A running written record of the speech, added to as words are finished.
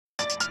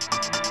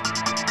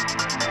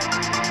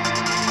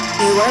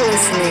You are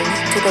listening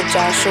to the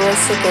Joshua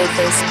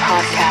Segafis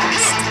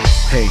podcast.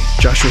 Hey,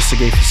 Joshua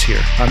Segafis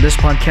here. On this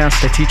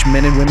podcast, I teach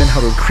men and women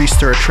how to increase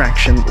their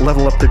attraction,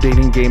 level up their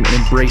dating game, and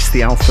embrace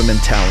the alpha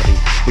mentality.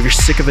 If you're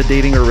sick of a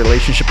dating or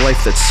relationship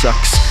life that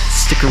sucks,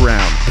 stick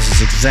around. This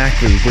is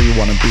exactly where you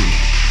want to be.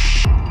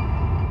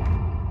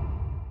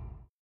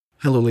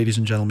 Hello, ladies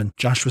and gentlemen.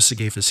 Joshua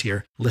Segafis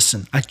here.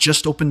 Listen, I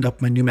just opened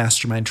up my new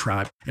mastermind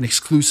tribe, an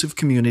exclusive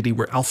community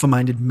where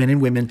alpha-minded men and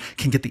women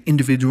can get the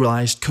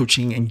individualized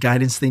coaching and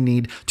guidance they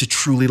need to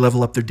truly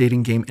level up their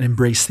dating game and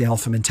embrace the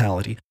alpha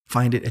mentality.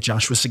 Find it at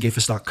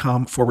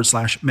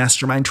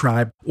joshuasegafis.com/mastermind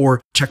tribe,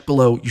 or check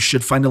below. You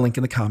should find a link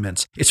in the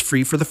comments. It's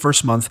free for the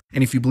first month,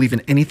 and if you believe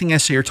in anything I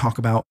say or talk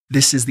about,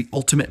 this is the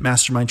ultimate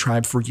mastermind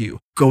tribe for you.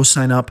 Go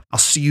sign up. I'll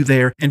see you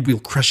there, and we'll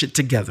crush it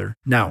together.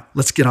 Now,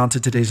 let's get on to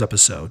today's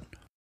episode.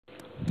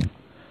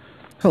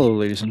 Hello,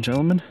 ladies and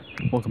gentlemen.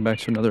 Welcome back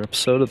to another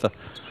episode of the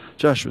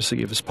Joshua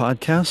Segafis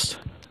podcast.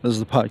 This is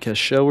the podcast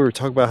show where we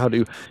talk about how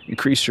to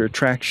increase your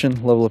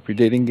attraction, level up your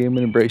dating game,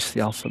 and embrace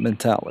the alpha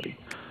mentality.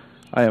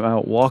 I am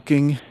out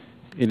walking.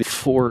 It is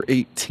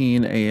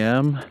 4:18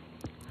 a.m.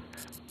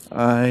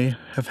 I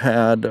have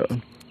had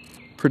a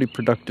pretty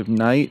productive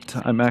night.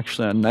 I'm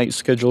actually on night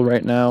schedule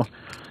right now.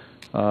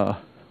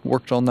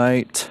 Worked all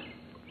night.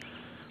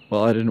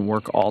 Well, I didn't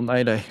work all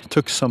night. I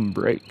took some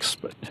breaks,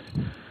 but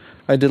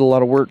I did a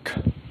lot of work.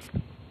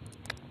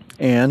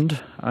 And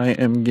I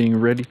am getting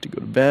ready to go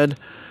to bed,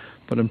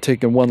 but I'm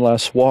taking one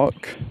last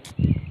walk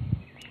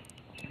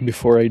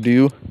before I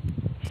do.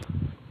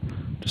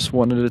 Just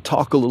wanted to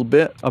talk a little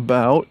bit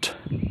about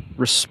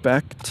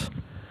respect.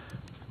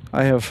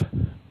 I have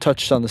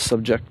touched on the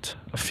subject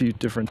a few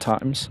different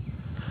times.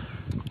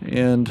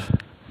 And,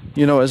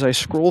 you know, as I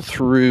scroll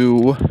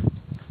through,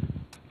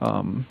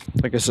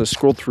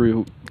 scroll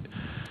through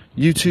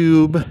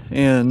YouTube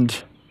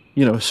and,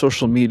 you know,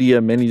 social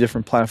media, many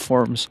different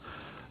platforms,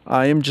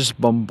 I am just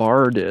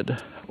bombarded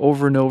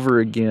over and over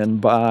again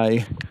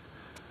by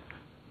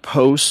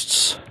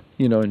posts,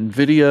 you know, and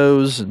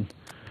videos and,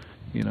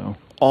 you know,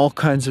 all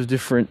kinds of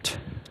different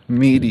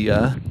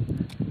media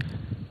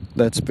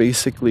that's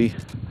basically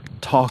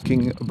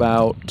talking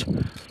about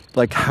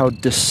like how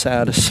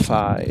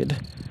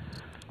dissatisfied,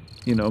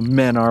 you know,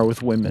 men are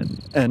with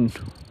women and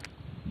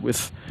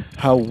with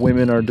how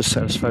women are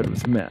dissatisfied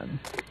with men.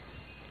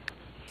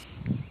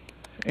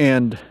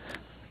 And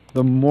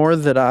the more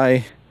that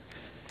I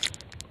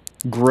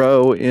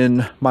grow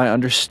in my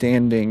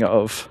understanding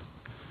of,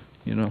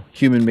 you know,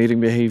 human mating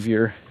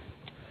behavior,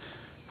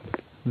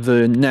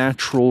 the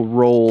natural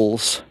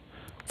roles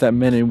that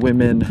men and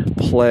women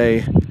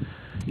play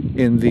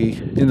in the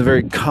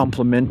very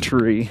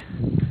complementary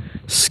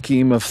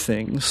scheme of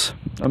things.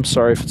 I'm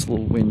sorry if it's a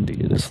little windy.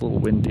 It is a little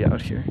windy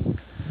out here.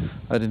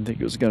 I didn't think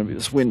it was going to be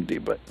this windy,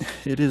 but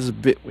it is a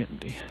bit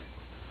windy.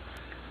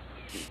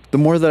 The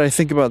more that I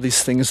think about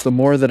these things, the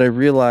more that I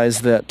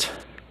realize that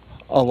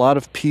a lot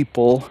of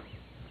people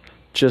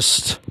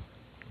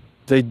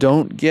they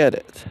don't get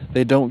it.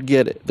 They don't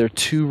get it. They're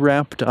too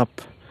wrapped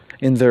up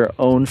in their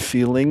own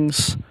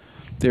feelings.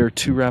 They're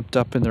too wrapped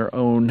up in their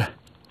own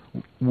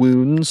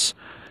wounds,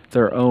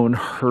 their own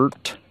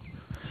hurt,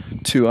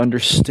 to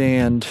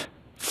understand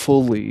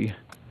fully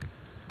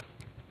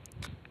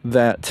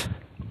that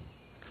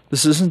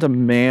this isn't a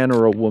man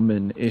or a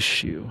woman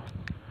issue.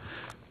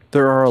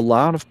 There are a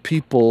lot of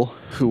people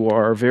who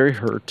are very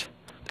hurt.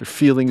 Their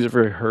feelings are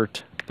very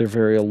hurt. They're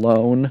very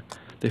alone.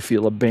 They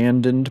feel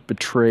abandoned,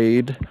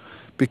 betrayed,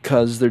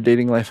 because their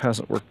dating life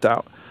hasn't worked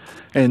out.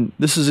 And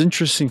this is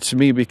interesting to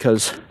me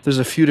because there's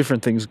a few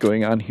different things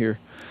going on here.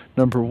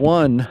 Number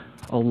one,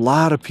 a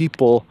lot of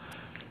people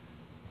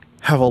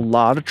have a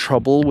lot of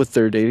trouble with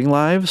their dating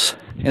lives,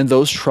 and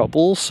those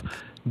troubles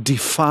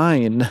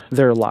define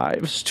their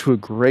lives to a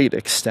great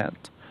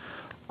extent.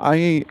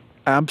 I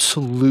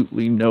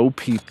absolutely know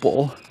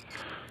people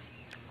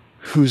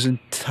whose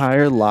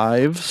entire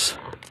lives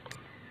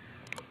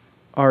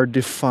are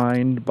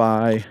defined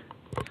by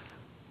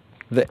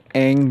the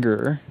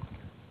anger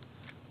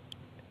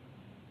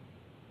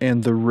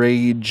and the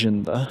rage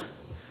and the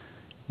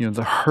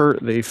hurt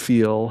they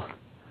feel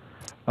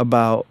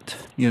about,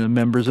 you know,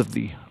 members of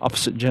the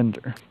opposite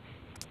gender.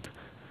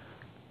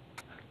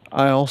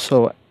 I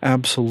also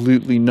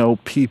absolutely know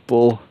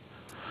people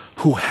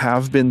who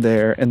have been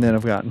there and then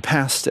have gotten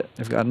past it.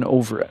 They've gotten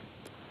over it.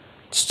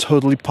 It's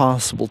totally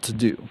possible to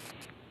do.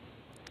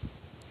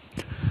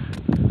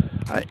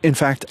 In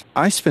fact,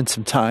 I spent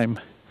some time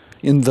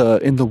in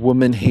the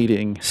woman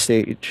hating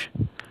stage.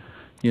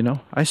 You know,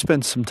 I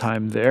spent some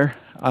time there.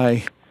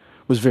 I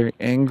was very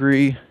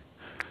angry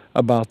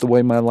about the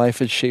way my life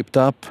had shaped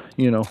up.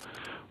 You know,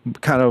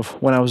 kind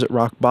of when I was at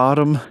rock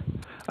bottom,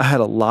 I had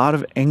a lot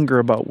of anger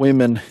about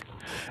women.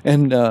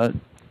 And,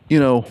 you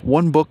know,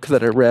 one book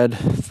that I read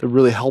that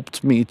really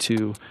helped me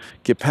to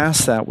get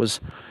past that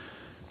was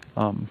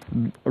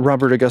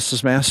Robert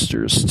Augustus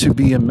Masters' To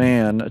Be a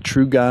Man, a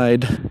True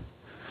Guide,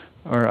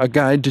 or A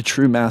Guide to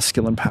True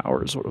Masculine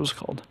Power is what it was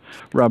called.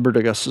 Robert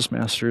Augustus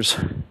Masters,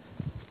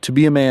 To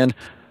Be a Man,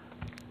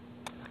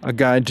 A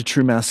Guide to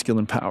True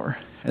Masculine Power.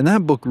 And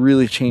that book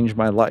really changed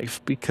my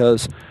life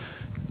because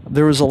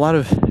there was a lot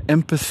of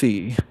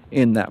empathy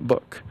in that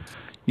book,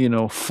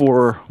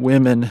 for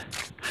women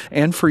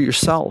and for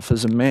yourself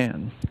as a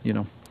man.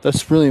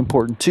 That's really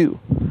important too.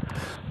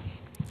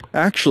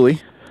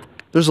 Actually,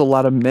 there's a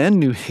lot of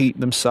men who hate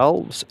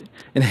themselves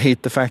and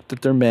hate the fact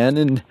that they're men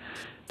and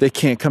they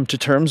can't come to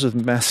terms with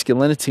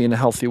masculinity in a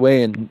healthy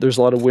way. And there's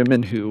a lot of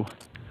women who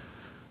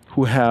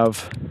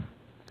have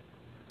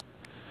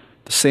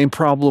the same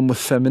problem with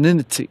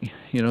femininity.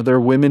 There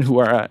are women who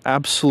are at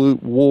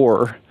absolute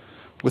war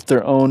with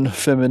their own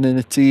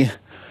femininity,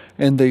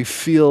 and they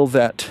feel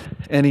that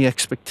any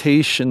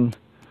expectation,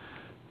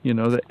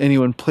 that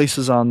anyone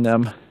places on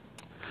them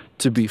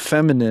to be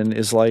feminine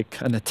is like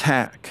an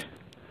attack.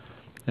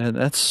 And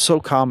that's so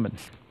common.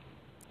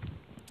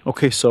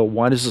 Okay, so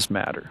why does this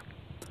matter?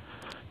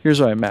 Here's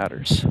why it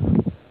matters.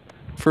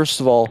 First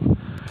of all,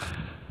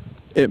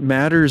 it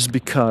matters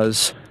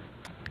because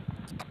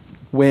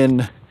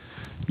when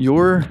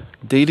your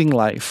dating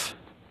life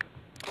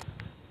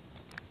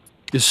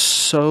is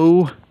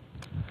so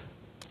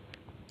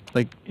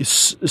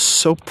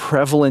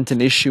prevalent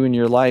an issue in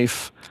your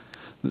life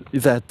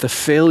that the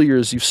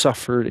failures you've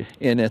suffered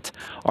in it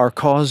are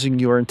causing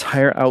your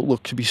entire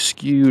outlook to be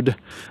skewed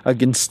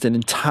against an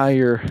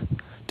entire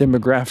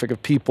demographic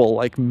of people,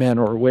 like men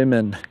or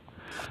women,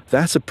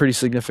 that's a pretty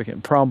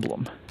significant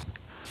problem.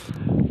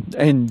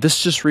 And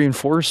this just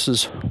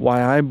reinforces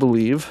why I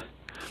believe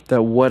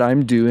that what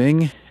I'm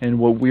doing and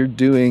what we're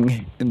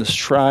doing in this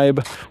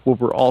tribe, what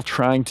we're all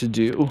trying to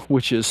do,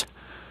 which is,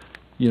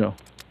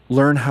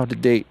 learn how to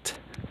date,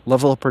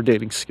 level up our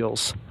dating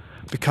skills,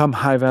 become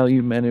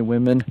high-value men and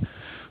women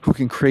who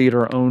can create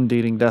our own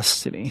dating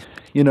destiny.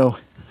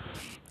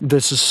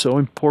 This is so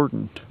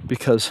important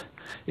because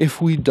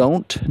if we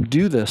don't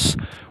do this,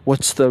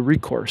 what's the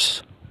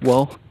recourse?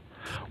 Well,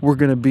 we're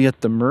going to be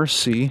at the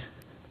mercy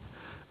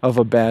of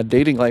a bad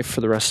dating life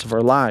for the rest of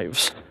our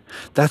lives.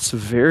 That's a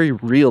very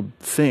real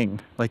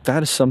thing. Like,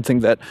 that is something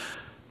that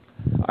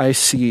I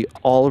see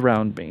all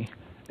around me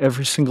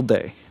every single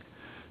day.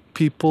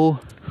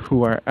 People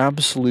who are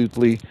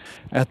absolutely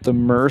at the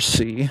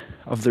mercy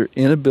of their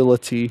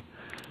inability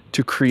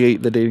to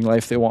create the dating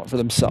life they want for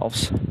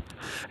themselves.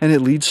 And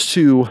it leads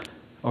to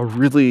a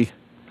really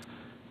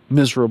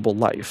miserable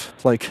life.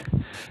 Like,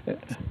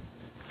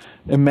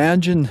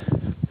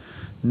 imagine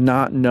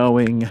not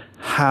knowing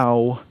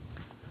how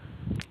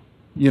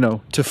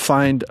to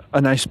find a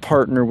nice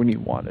partner when you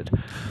wanted.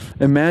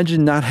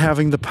 Imagine not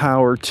having the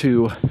power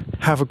to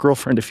have a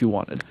girlfriend if you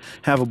wanted,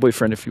 have a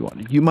boyfriend if you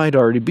wanted. You might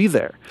already be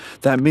there.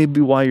 That may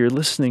be why you're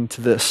listening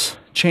to this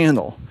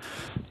channel,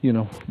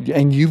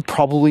 and you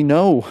probably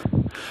know,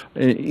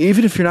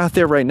 even if you're not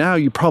there right now,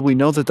 you probably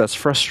know that that's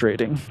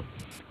frustrating.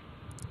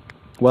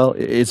 Well,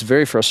 it's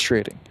very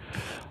frustrating.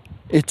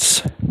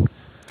 It's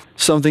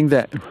something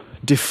that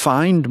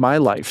defined my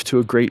life to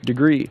a great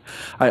degree.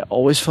 I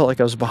always felt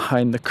like I was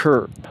behind the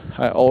curve.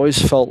 I always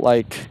felt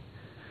like,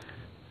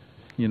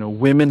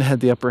 women had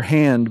the upper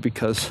hand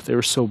because they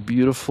were so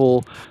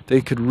beautiful.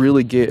 They could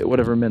really get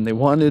whatever men they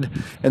wanted.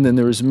 And then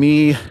there was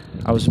me.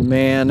 I was a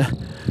man,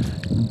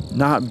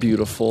 not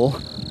beautiful,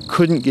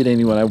 couldn't get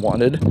anyone I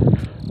wanted.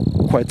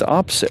 Quite the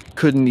opposite.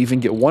 Couldn't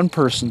even get one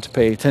person to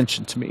pay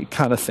attention to me,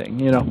 kind of thing,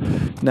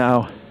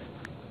 Now,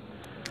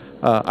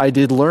 I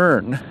did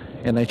learn,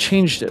 and I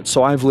changed it.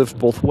 So I've lived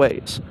both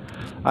ways.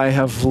 I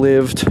have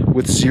lived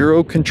with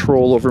zero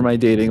control over my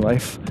dating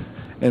life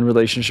and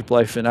relationship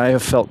life, and I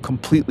have felt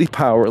completely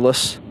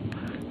powerless.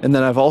 And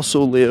then I've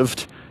also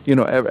lived,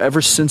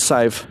 ever since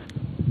I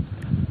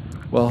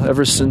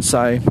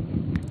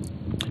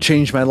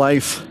changed my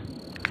life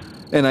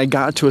and I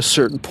got to a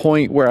certain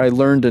point where I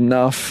learned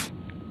enough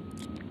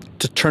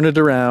to turn it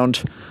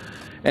around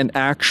and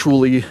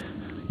actually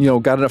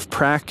got enough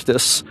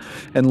practice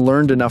and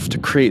learned enough to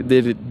create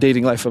the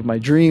dating life of my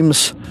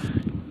dreams,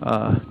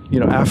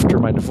 after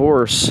my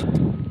divorce.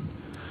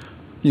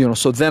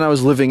 So then I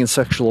was living in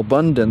sexual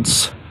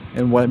abundance.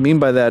 And what I mean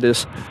by that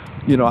is,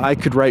 I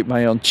could write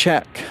my own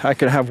check. I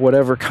could have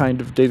whatever kind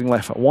of dating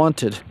life I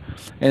wanted.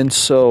 And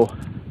so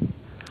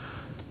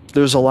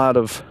there's a lot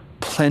of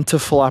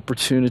plentiful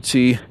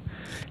opportunity.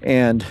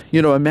 And,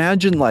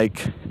 imagine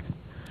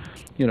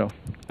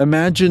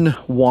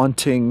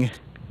wanting,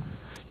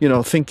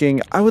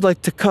 thinking, I would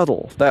like to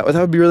cuddle. That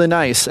would be really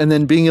nice. And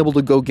then being able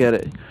to go get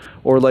it.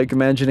 Or like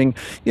imagining,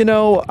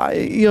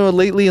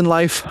 lately in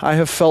life, I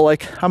have felt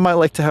like I might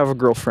like to have a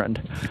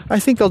girlfriend. I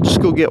think I'll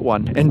just go get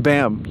one. And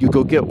bam, you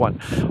go get one.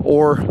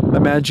 Or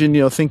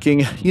imagine, thinking,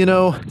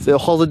 the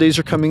holidays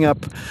are coming up.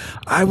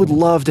 I would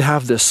love to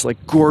have this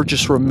like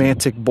gorgeous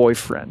romantic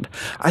boyfriend.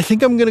 I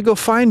think I'm going to go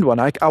find one.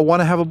 I want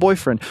to have a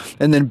boyfriend.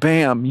 And then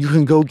bam, you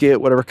can go get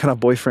whatever kind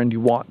of boyfriend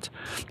you want.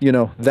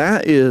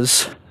 That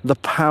is the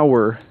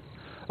power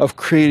of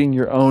creating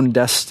your own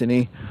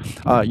destiny,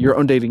 your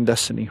own dating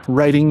destiny,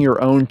 writing your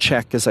own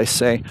check, as I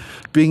say,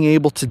 being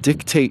able to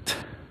dictate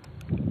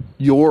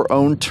your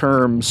own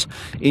terms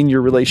in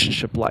your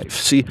relationship life.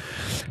 See,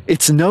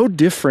 it's no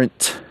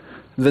different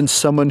than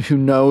someone who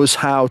knows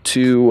how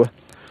to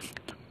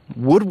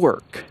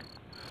woodwork.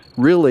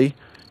 Really,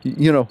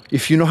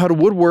 if you know how to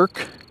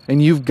woodwork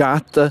and you've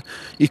got the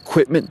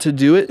equipment to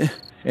do it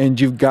and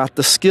you've got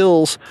the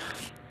skills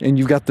and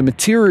you've got the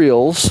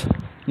materials,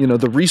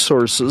 the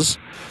resources,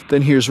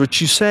 then here's what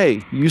you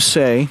say. You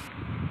say,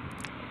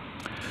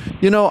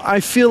 I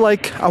feel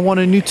like I want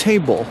a new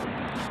table.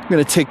 I'm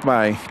going to take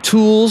my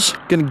tools,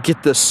 going to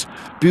get this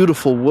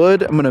beautiful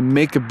wood. I'm going to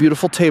make a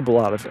beautiful table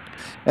out of it.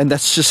 And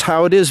that's just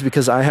how it is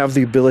because I have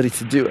the ability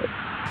to do it.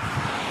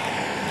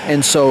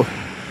 And so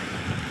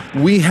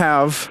we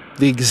have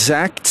the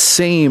exact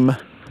same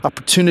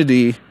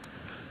opportunity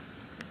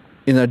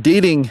in the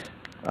dating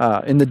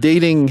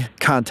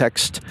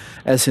context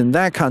as in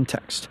that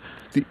context.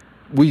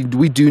 We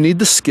do need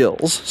the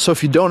skills. So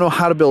if you don't know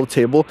how to build a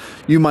table,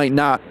 you might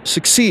not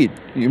succeed.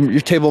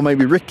 Your table might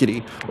be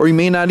rickety, or you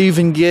may not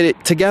even get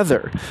it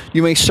together.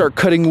 You may start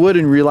cutting wood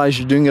and realize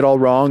you're doing it all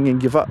wrong and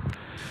give up.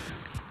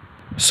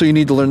 So you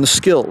need to learn the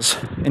skills.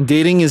 And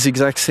dating is the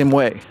exact same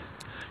way.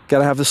 Got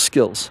to have the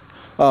skills.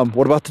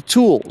 What about the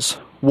tools?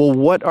 Well,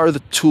 what are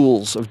the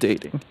tools of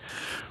dating?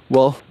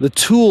 Well, the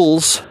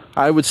tools,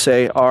 I would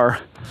say, are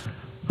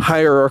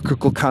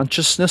hierarchical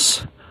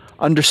consciousness,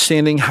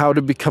 understanding how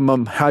to become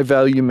a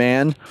high-value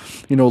man,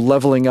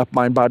 leveling up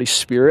mind, body,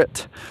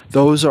 spirit.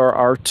 Those are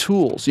our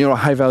tools, a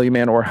high-value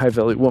man or a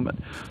high-value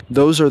woman.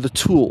 Those are the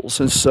tools.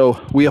 And so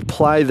we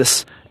apply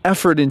this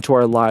effort into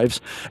our lives,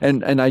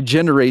 and I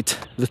generate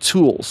the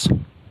tools.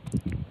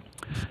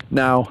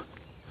 Now,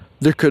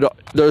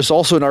 there's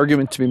also an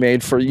argument to be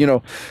made for,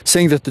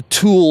 saying that the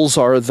tools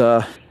are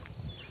the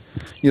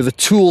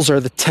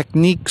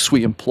techniques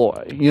we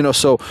employ.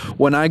 So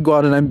when I go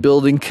out and I'm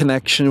building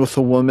connection with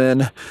a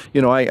woman,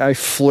 I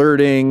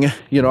flirting,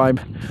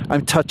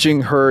 I'm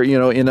touching her,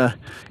 in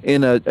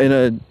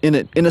an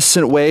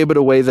innocent way, but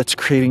a way that's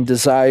creating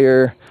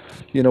desire.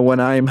 When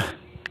I'm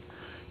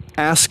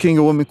asking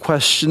a woman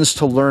questions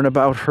to learn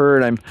about her,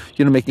 and I'm,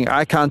 making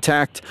eye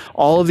contact,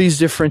 all of these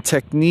different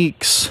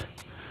techniques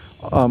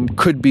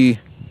could be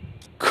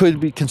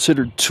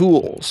considered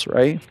tools,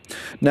 right?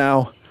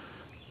 Now,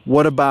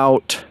 what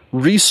about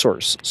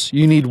resources?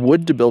 You need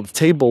wood to build a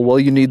table. Well,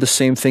 you need the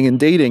same thing in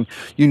dating.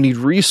 You need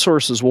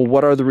resources. Well,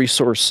 what are the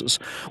resources?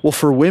 Well,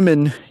 for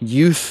women,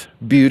 youth,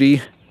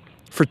 beauty,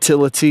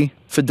 fertility,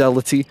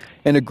 fidelity,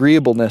 and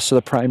agreeableness are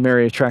the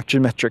primary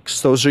attraction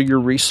metrics. Those are your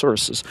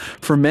resources.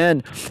 For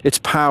men, it's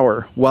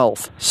power,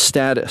 wealth,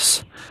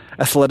 status,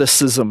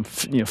 athleticism,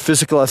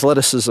 physical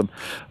athleticism,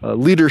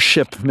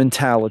 leadership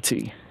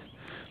mentality,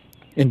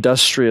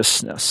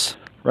 industriousness,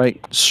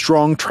 right?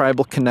 Strong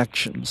tribal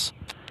connections.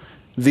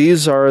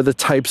 These are the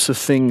types of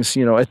things,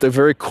 at the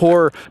very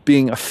core,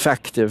 being an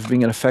effective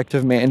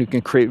man who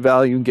can create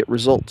value and get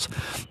results.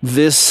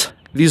 These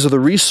are the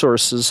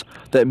resources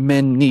that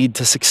men need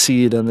to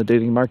succeed in the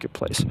dating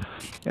marketplace.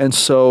 And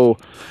so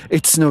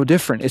it's no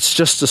different. It's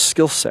just a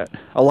skill set.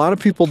 A lot of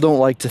people don't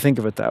like to think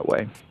of it that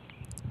way.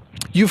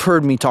 You've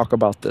heard me talk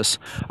about this.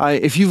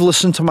 If you've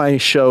listened to my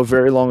show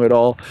very long at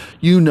all,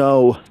 you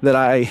know that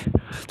I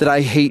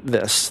hate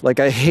this. Like,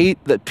 I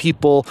hate that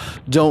people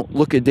don't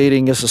look at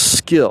dating as a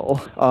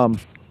skill.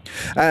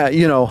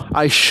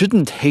 I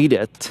shouldn't hate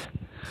it.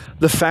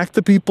 The fact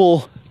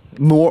that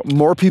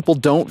more people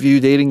don't view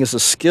dating as a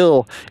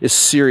skill is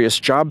serious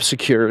job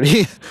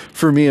security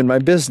for me and my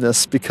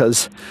business,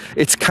 because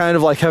it's kind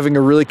of like having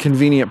a really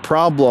convenient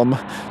problem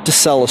to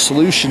sell a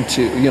solution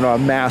to, a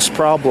mass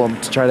problem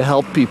to try to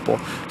help people.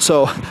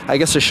 So I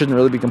guess I shouldn't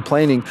really be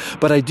complaining,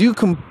 but I do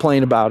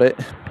complain about it.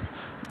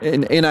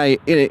 And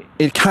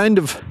it kind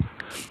of,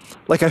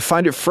 like, I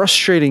find it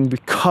frustrating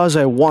because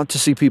I want to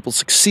see people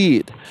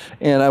succeed,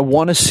 and I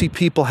want to see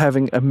people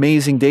having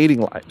amazing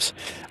dating lives.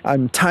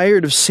 I'm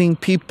tired of seeing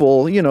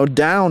people,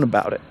 down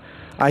about it.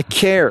 I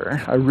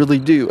care, I really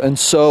do. And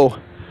so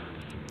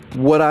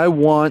what I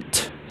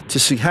want to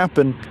see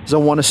happen is I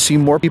want to see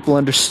more people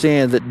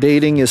understand that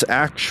dating is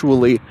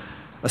actually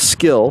a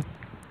skill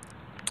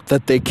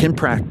that they can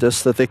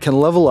practice, that they can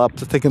level up,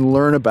 that they can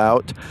learn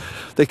about.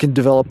 They can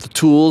develop the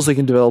tools, they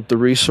can develop the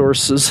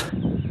resources.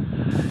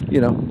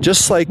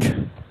 Just like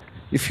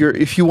if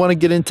you want to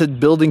get into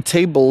building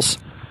tables,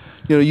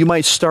 you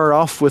might start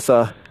off with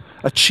a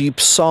cheap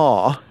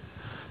saw.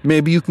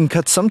 Maybe you can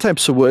cut some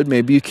types of wood,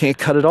 maybe you can't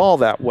cut it all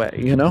that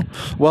way,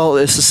 Well,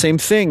 it's the same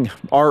thing.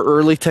 Our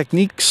early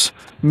techniques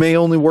may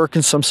only work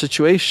in some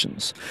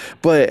situations.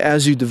 But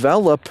as you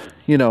develop,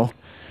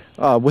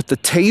 with the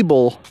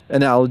table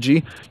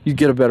analogy, you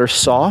get a better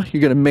saw,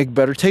 you're going to make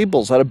better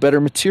tables out of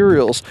better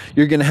materials,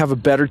 you're going to have a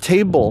better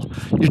table,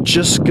 you're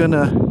just going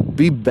to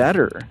be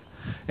better.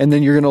 And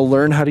then you're going to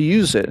learn how to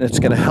use it, and it's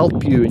going to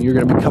help you, and you're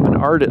going to become an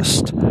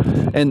artist.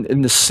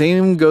 And the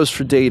same goes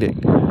for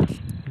dating.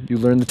 You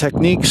learn the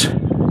techniques,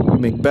 you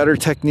make better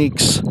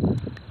techniques,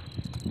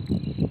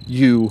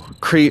 you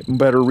create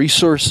better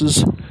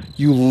resources,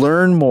 you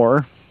learn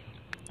more,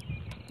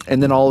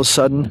 and then all of a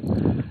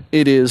sudden,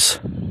 it is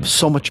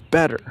so much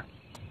better.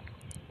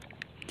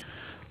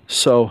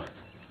 So,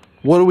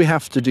 what do we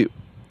have to do?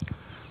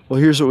 Well,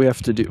 here's what we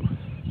have to do.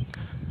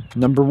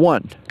 Number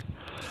one,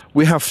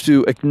 We have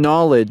to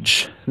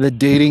acknowledge that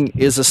dating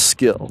is a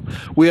skill.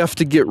 We have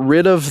to get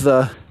rid of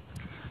the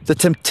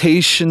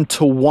temptation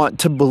to want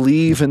to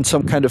believe in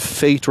some kind of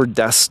fate or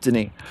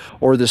destiny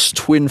or this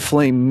twin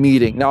flame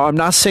meeting. Now, I'm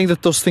not saying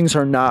that those things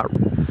are not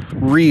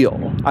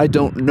real. I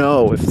don't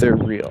know if they're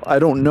real. I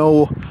don't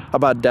know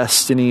about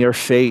destiny or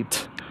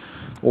fate,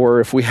 or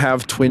if we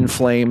have twin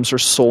flames or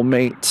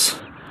soulmates,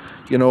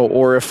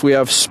 or if we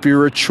have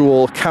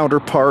spiritual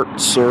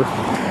counterparts, or,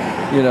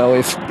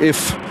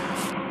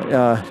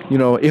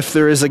 if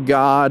there is a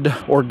God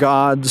or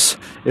gods,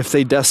 if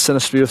they destine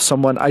us to be with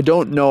someone. I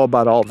don't know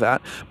about all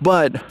that.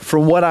 But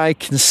from what I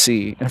can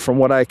see and from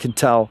what I can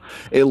tell,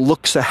 it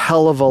looks a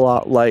hell of a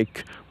lot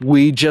like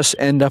we just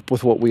end up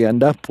with what we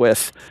end up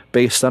with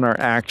based on our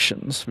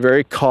actions.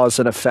 Very cause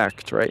and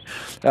effect, right?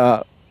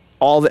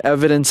 All the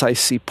evidence I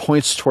see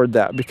points toward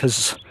that,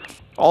 because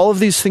all of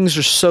these things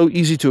are so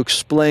easy to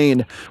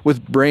explain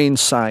with brain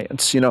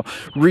science.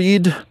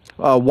 Read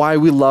Why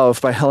We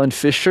Love by Helen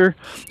Fisher.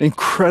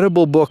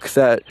 Incredible book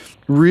that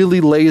really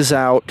lays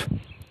out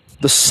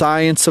the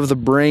science of the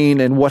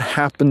brain and what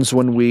happens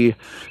when we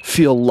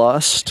feel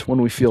lust,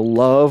 when we feel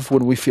love,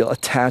 when we feel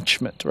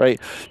attachment, right?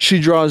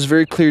 She draws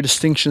very clear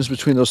distinctions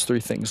between those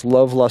three things: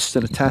 love, lust,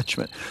 and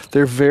attachment.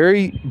 They're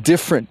very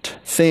different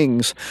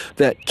things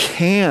that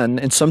can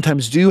and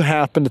sometimes do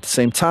happen at the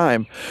same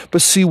time.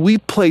 But see, we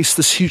place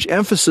this huge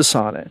emphasis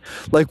on it.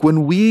 Like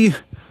when we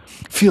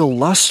feel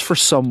lust for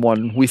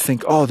someone, we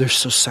think, oh, they're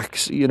so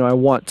sexy. I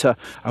want to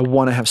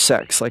have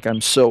sex. Like,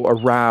 I'm so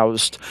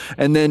aroused.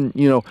 And then,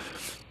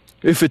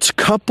 if it's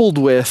coupled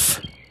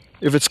with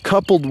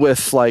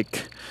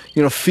like,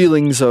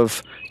 feelings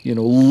of,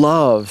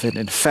 love and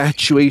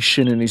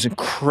infatuation and these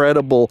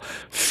incredible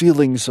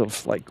feelings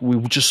of like, we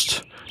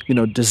just,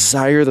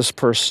 desire this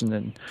person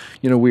and,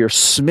 we are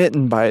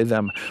smitten by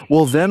them.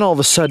 Well, then all of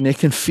a sudden it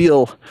can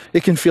feel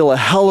a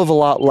hell of a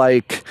lot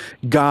like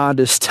God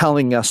is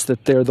telling us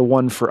that they're the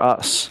one for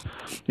us.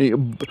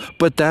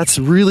 But that's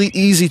really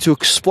easy to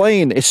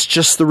explain. It's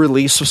just the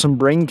release of some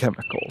brain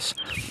chemicals.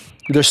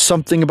 There's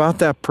something about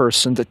that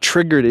person that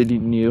triggered it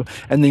in you,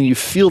 and then you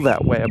feel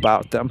that way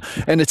about them.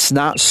 And it's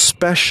not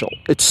special.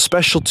 It's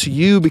special to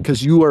you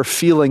because you are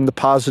feeling the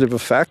positive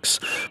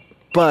effects,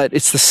 but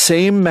it's the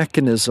same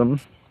mechanism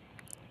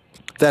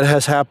that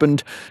has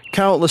happened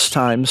countless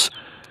times,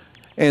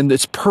 and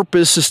its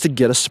purpose is to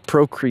get us to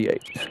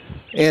procreate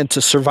and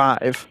to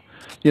survive.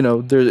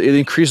 It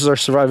increases our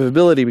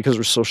survivability because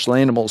we're social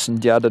animals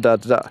and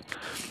da-da-da-da-da.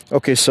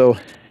 Okay, so,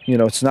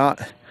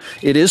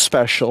 it is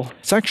special.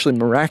 It's actually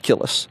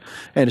miraculous,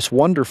 and it's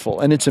wonderful,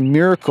 and it's a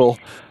miracle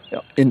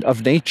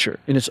of nature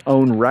in its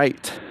own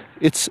right.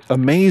 It's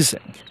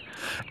amazing,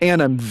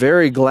 and I'm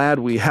very glad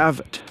we have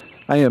it.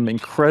 I am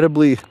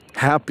incredibly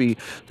happy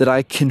that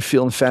I can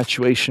feel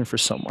infatuation for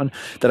someone,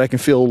 that I can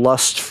feel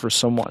lust for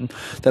someone,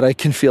 that I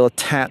can feel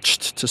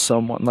attached to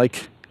someone.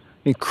 Like,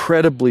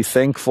 incredibly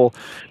thankful,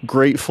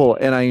 grateful,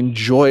 and I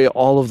enjoy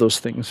all of those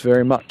things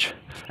very much,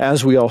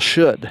 as we all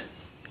should.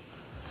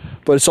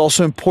 But it's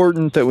also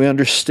important that we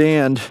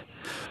understand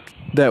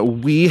that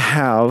we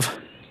have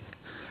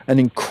an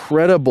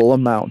incredible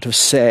amount of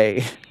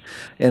say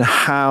in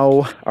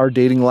how our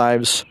dating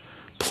lives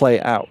play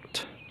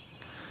out.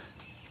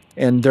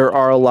 And there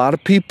are a lot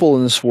of people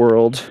in this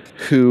world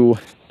who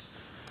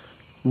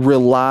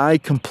rely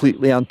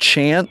completely on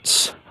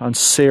chance, on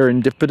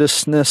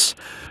serendipitousness,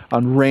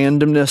 on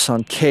randomness,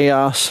 on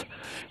chaos,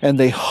 and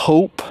they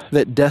hope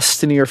that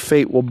destiny or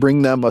fate will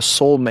bring them a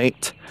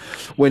soulmate,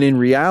 when in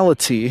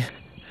reality,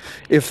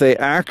 if they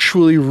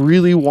actually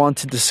really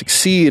wanted to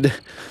succeed,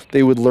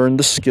 they would learn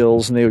the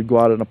skills and they would go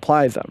out and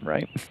apply them,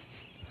 right?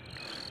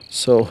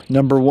 So,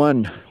 number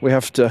one, we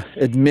have to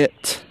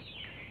admit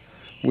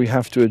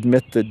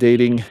that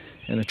dating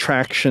and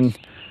attraction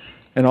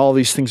and all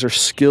these things are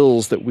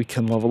skills that we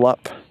can level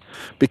up,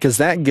 because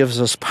that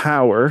gives us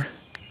power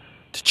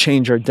to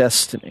change our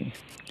destiny.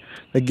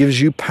 That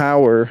gives you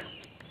power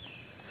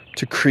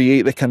to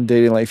create the kind of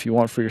dating life you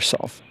want for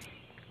yourself.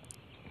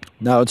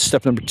 Now, it's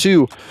step number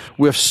two.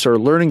 We have to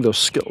start learning those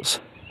skills.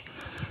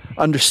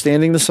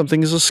 Understanding that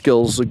something is a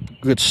skill is a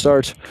good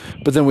start,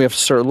 but then we have to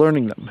start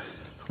learning them.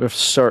 We have to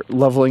start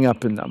leveling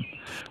up in them.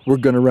 We're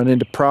going to run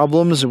into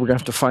problems, and we're going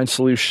to have to find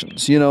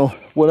solutions.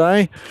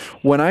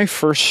 When I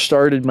first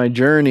started my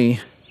journey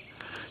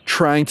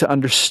trying to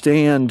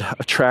understand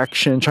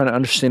attraction, trying to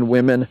understand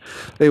women,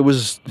 it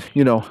was,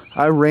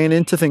 I ran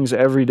into things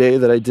every day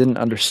that I didn't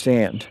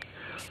understand.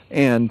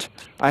 And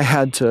I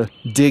had to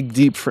dig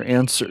deep for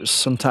answers.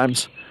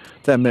 Sometimes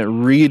that meant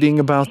reading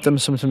about them.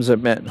 Sometimes that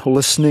meant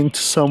listening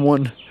to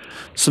someone.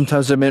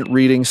 Sometimes that meant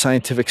reading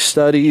scientific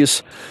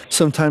studies.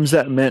 Sometimes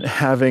that meant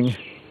having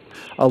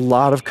a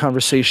lot of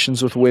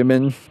conversations with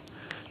women,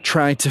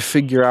 trying to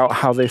figure out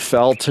how they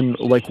felt and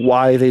like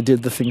why they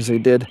did the things they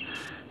did.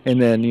 And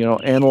then,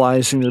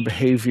 analyzing their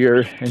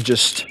behavior and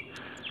just,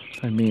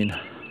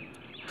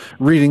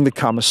 reading the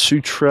Kama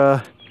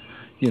Sutra,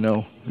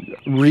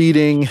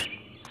 reading,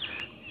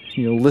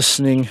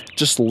 listening,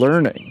 just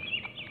learning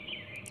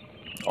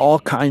all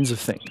kinds of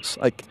things.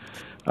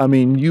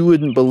 You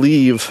wouldn't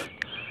believe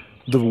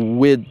the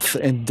width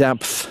and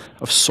depth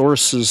of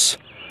sources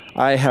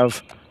I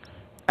have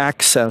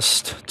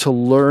accessed to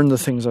learn the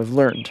things I've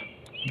learned.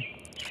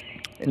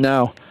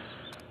 Now,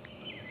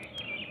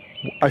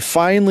 I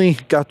finally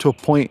got to a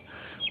point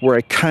where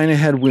I kind of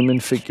had women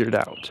figured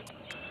out,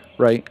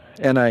 right?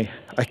 And I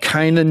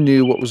kind of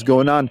knew what was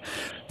going on.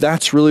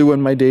 That's really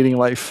when my dating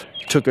life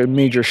took a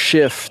major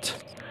shift,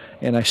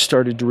 and I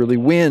started to really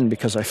win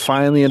because I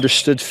finally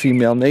understood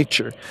female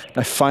nature.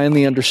 I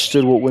finally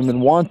understood what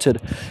women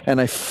wanted, and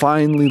I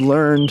finally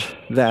learned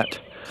that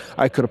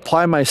I could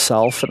apply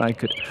myself and I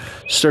could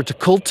start to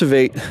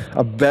cultivate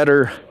a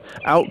better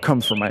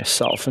outcome for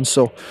myself. And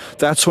so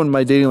that's when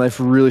my dating life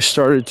really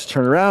started to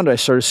turn around. I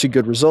started to see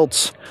good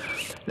results.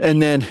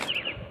 And then,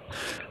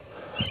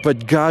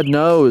 but God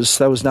knows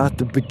that was not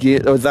the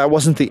begin, or that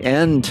wasn't the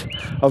end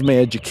of my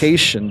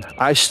education.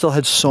 I still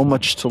had so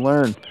much to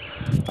learn.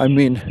 I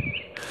mean,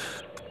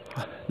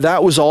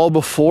 that was all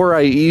before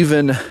I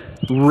even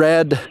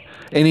read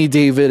any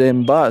David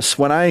M. Buss.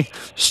 When I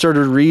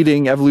started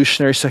reading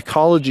evolutionary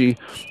psychology,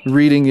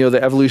 reading,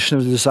 the evolution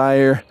of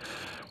desire,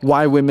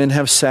 why women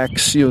have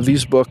sex,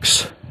 these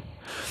books,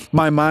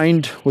 my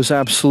mind was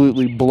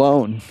absolutely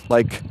blown.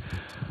 Like,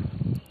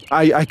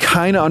 I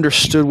kind of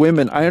understood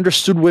women. I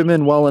understood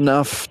women well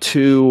enough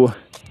to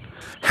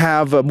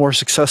have a more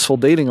successful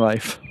dating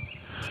life,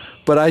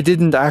 but I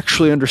didn't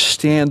actually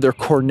understand their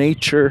core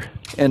nature.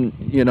 And,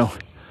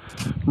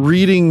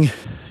 reading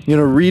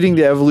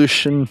the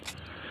evolution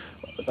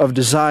of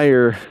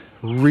desire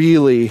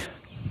really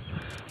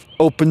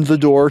opened the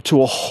door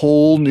to a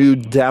whole new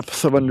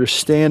depth of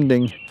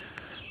understanding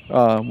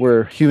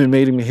where human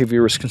mating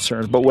behavior was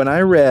concerned. But when I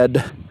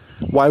read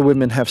Why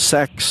Women Have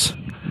Sex,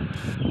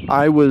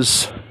 I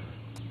was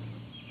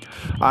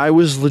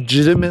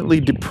legitimately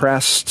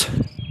depressed,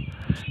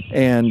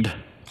 and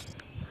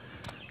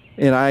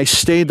I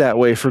stayed that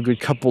way for a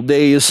good couple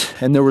days.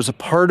 And there was a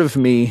part of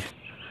me,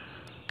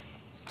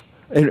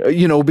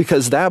 and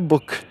because that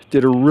book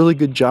did a really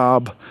good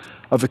job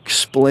of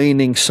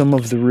explaining some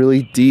of the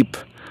really deep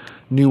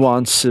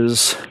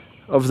nuances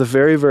of the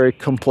very, very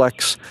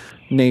complex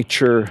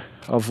nature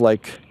of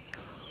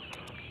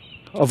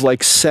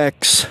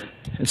sex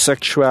and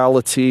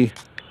sexuality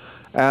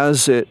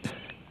as it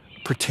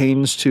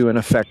pertains to and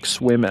affects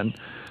women.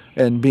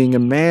 And being a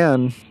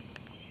man,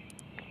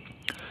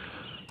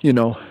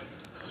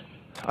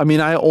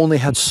 I only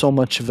had so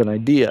much of an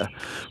idea,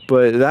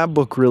 but that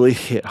book really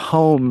hit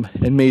home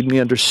and made me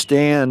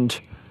understand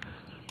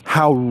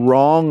how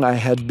wrong I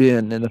had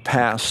been in the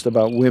past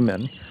about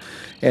women,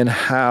 and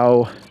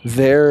how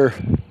their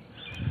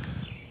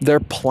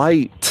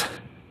plight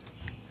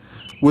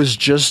was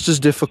just as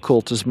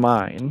difficult as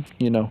mine.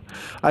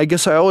 I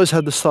guess I always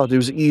had this thought: it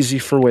was easy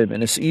for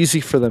women. It's easy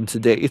for them to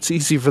date. It's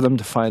easy for them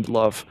to find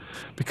love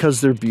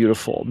because they're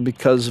beautiful,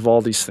 because of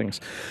all these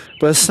things.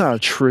 But it's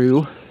not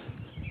true.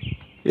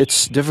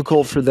 It's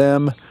difficult for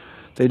them.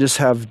 They just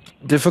have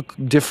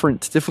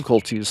different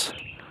difficulties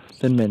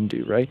than men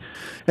do, right?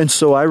 And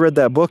so I read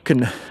that book,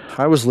 and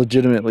I was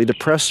legitimately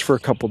depressed for a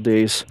couple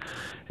days.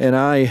 And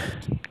I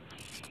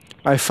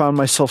found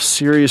myself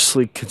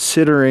seriously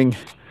considering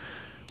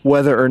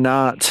whether or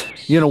not,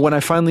 when I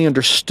finally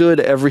understood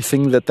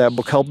everything that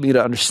book helped me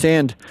to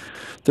understand,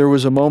 there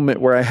was a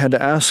moment where I had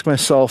to ask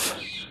myself,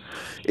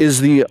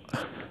 is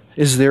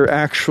there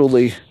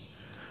actually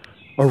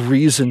a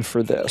reason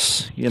for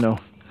this,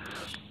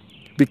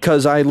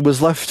 Because I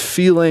was left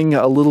feeling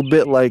a little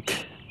bit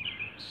like,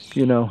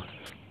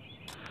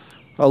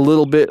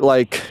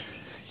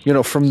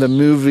 from the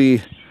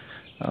movie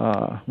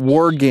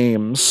War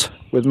Games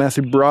with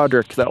Matthew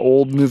Broderick, that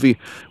old movie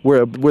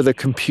where the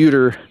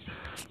computer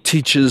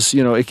teaches,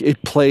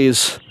 it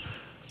plays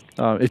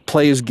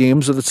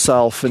games with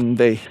itself, and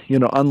they,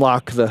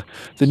 unlock the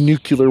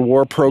nuclear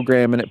war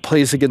program, and it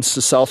plays against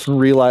itself and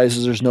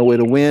realizes there's no way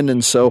to win.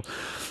 And so,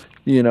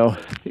 one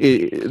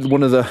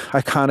of the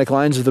iconic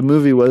lines of the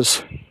movie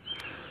was,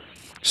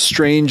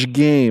 "Strange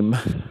game.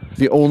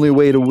 The only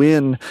way to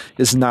win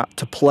is not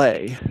to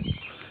play."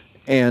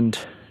 And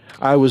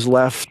I was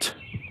left,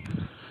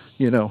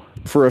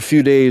 for a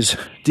few days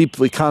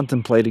deeply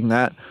contemplating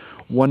that,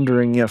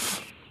 wondering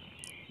if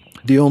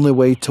the only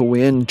way to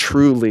win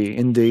truly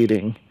in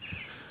dating,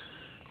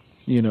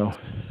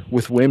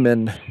 with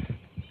women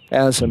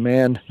as a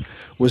man,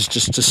 was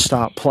just to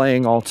stop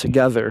playing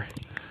altogether.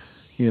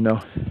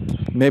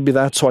 Maybe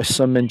that's why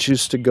some men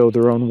choose to go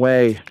their own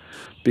way,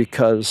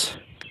 because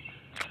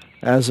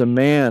as a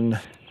man,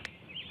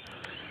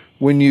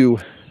 when you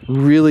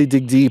really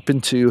dig deep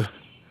into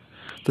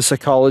the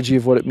psychology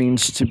of what it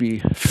means to be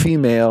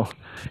female,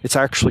 it's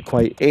actually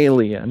quite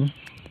alien.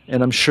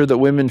 And I'm sure that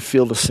women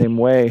feel the same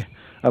way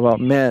about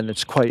men.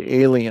 It's quite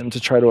alien to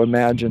try to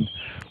imagine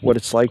what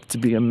it's like to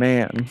be a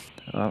man.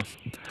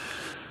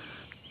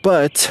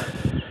 But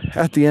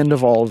at the end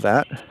of all of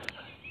that,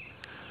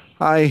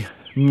 I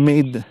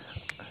made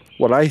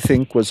what I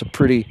think was a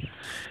pretty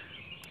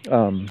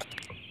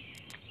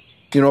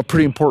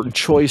important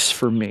choice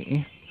for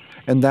me.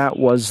 And that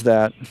was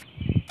that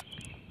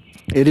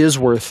it is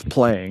worth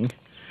playing.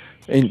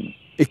 And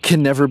it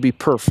can never be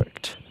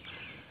perfect.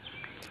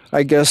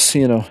 I guess,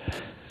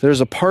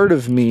 there's a part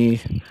of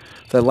me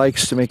that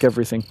likes to make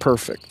everything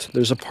perfect.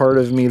 There's a part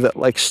of me that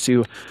likes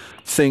to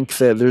think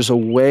that there's a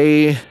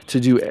way to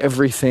do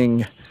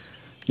everything,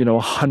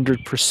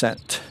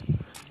 100%.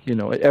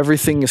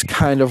 Everything is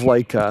kind of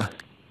like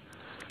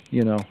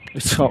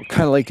it's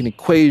kind of like an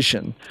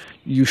equation.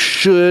 You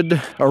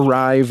should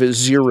arrive at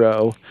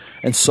 0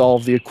 and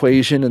solve the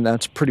equation, and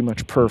that's pretty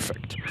much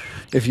perfect.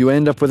 If you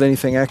end up with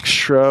anything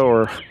extra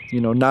or,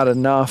 not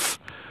enough,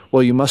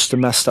 well, you must have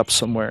messed up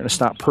somewhere, and it's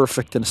not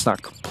perfect and it's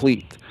not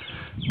complete.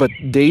 But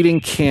you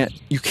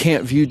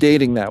can't view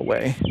dating that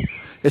way.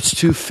 It's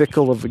too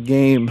fickle of a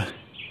game,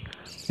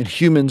 and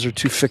humans are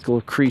too fickle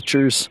of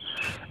creatures,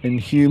 and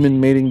human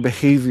mating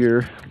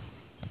behavior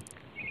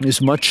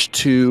is much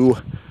too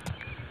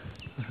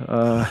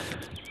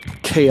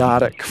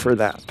chaotic for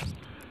that.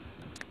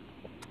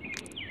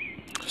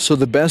 So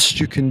the best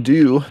you can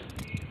do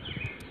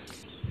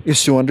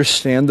is to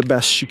understand the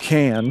best you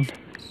can,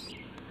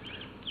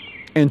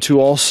 and to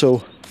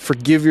also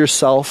forgive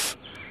yourself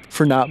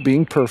for not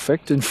being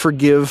perfect, and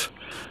forgive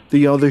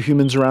the other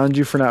humans around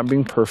you for not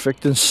being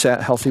perfect, and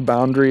set healthy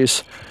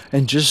boundaries,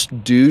 and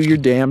just do your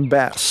damn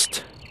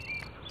best.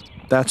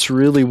 That's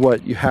really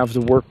what you have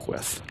to work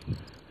with.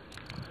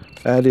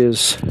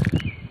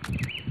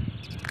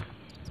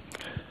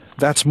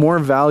 That's more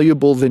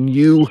valuable than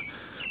you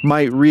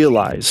might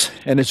realize,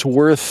 and it's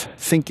worth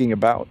thinking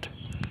about.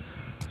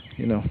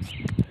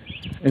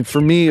 And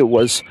for me, it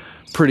was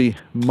pretty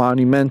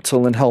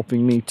monumental in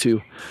helping me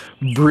to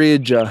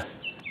bridge a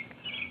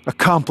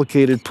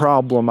complicated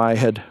problem I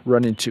had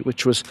run into,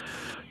 which was,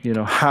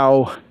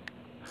 how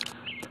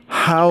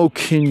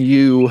can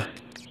you,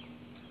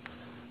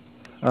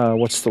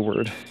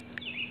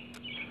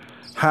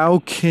 how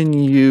can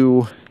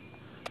you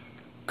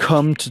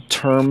come to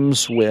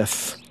terms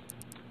with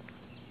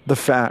the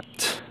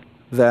fact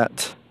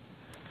that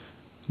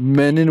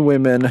men and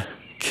women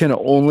can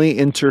only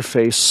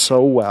interface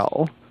so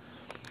well,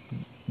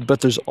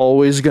 but there's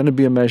always going to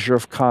be a measure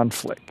of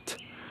conflict.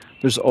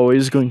 There's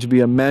always going to be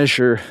a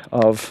measure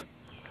of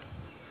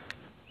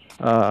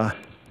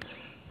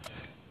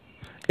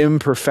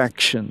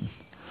imperfection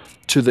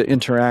to the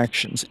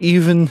interactions,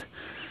 even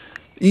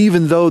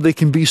though they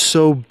can be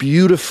so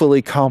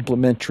beautifully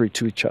complementary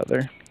to each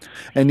other,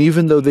 and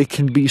even though they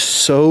can be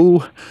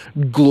so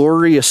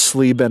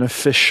gloriously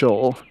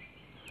beneficial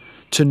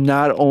to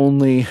not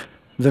only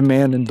the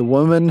man and the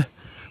woman,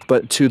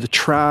 but to the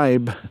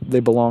tribe they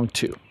belong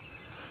to,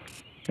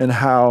 and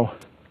how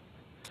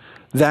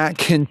that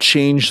can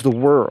change the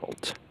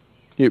world.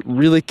 It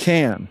really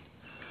can.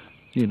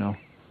 The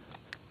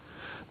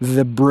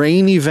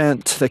brain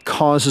event that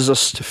causes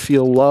us to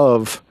feel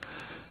love,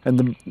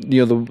 and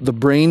the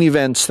brain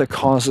events that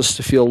cause us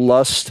to feel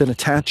lust and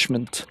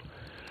attachment,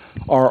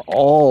 are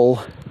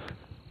all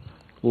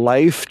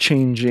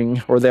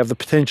life-changing, or they have the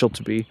potential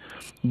to be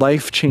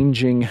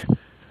life-changing,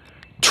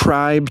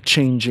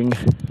 tribe-changing,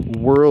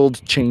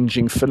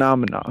 world-changing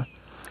phenomena.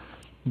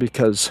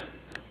 Because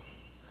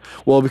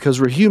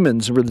we're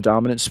humans, and we're the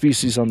dominant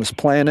species on this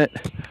planet,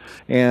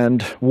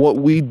 and what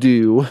we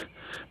do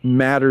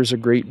matters a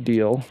great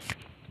deal.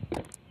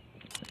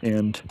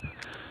 And,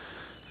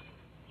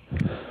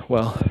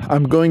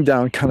 I'm going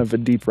down kind of a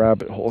deep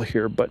rabbit hole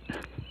here, but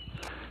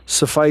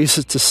suffice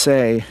it to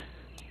say,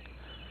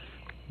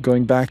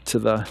 going back to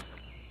the,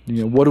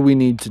 what do we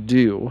need to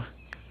do?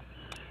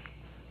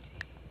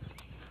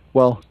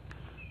 Well,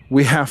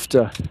 we have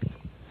to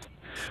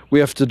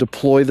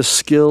deploy the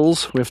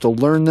skills, we have to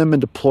learn them and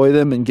deploy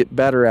them and get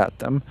better at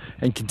them,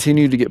 and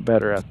continue to get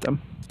better at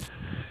them.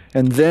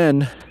 And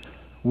then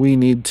we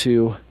need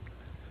to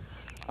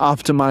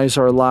optimize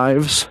our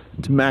lives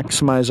to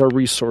maximize our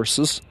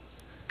resources,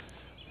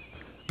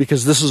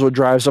 because this is what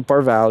drives up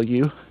our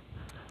value.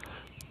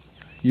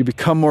 You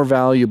become more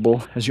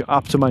valuable as you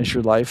optimize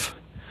your life,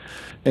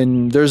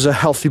 and there's a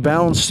healthy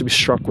balance to be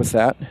struck with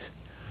that.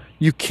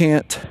 You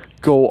can't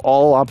go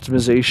all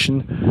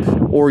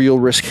optimization, or you'll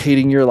risk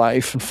hating your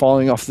life and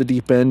falling off the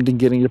deep end and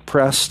getting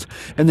depressed,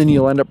 and then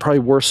you'll end up probably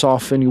worse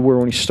off than you were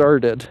when you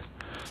started,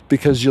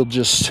 because you'll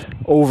just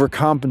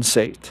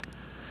overcompensate,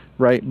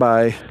 right,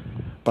 by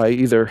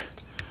either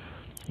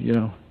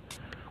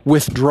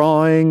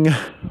withdrawing,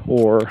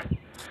 or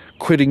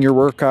quitting your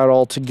workout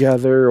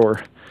altogether,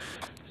 or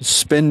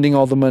spending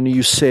all the money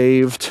you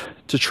saved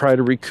to try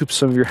to recoup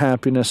some of your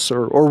happiness,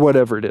 or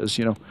whatever it is,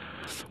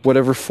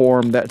 whatever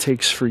form that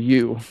takes for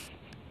you.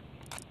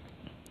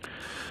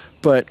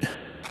 But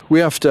we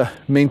have to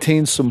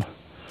maintain some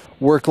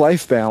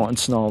work-life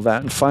balance and all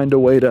that, and find a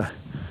way to,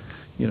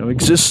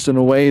 exist in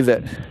a way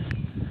that,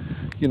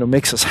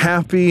 makes us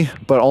happy,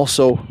 but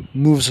also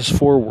moves us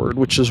forward,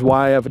 which is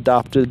why I've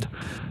adopted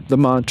the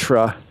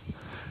mantra,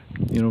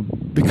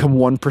 become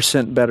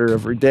 1% better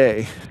every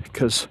day.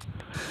 Because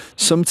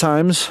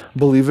sometimes,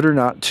 believe it or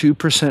not,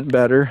 2%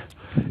 better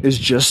is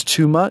just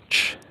too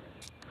much,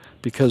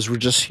 because we're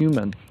just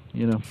human,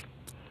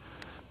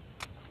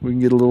 We can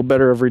get a little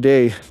better every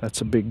day. That's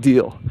a big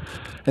deal.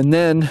 And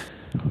then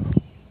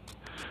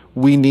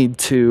we need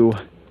to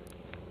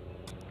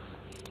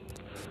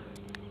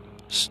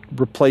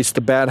replace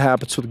the bad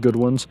habits with good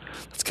ones.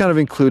 It's kind of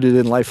included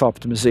in life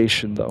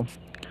optimization, though.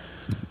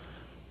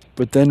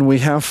 But then we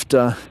have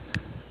to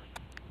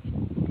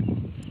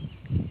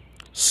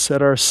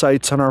set our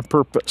sights on our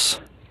purpose.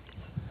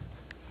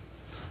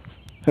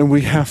 And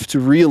we have to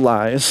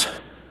realize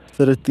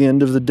that at the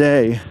end of the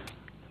day,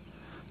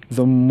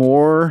 the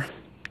more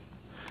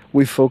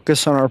we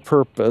focus on our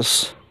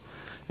purpose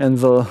and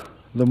the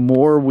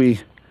more we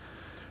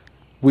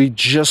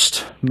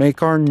just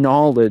make our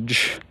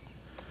knowledge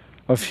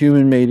of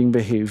human mating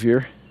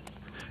behavior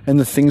and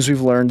the things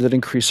we've learned that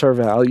increase our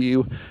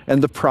value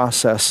and the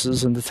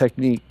processes and the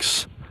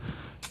techniques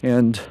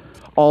and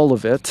all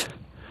of it,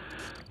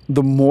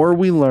 the more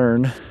we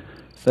learn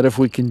that if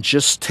we can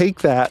just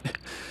take that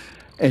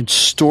and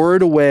store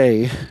it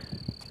away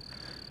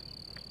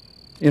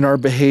in our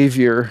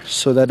behavior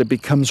so that it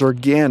becomes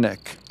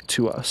organic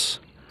to us,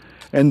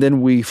 and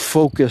then we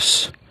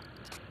focus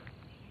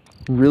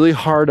really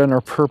hard on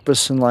our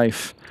purpose in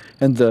life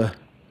and the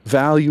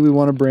value we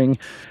want to bring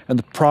and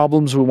the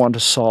problems we want to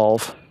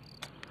solve,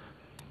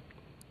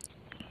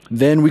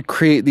 then we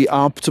create the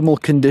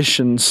optimal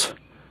conditions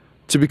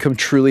to become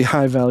truly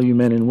high-value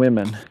men and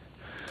women.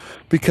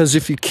 Because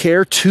if you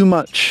care too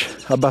much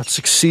about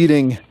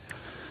succeeding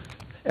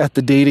at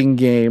the dating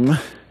game,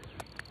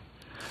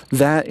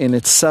 that in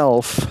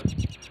itself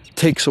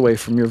takes away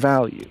from your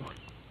value.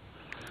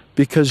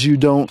 Because you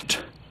don't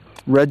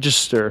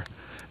register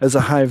as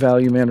a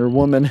high-value man or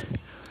woman.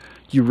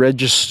 You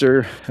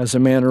register as a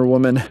man or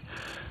woman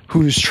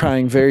who's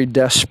trying very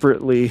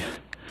desperately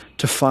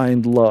to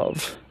find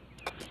love.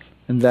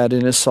 And that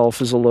in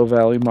itself is a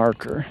low-value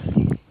marker.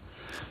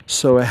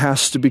 So it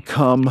has to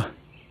become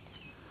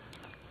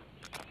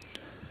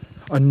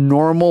a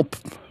normal,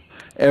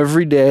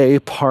 everyday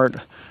part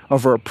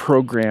of our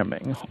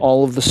programming.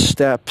 All of the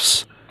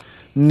steps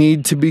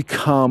need to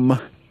become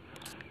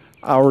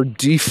our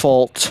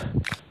default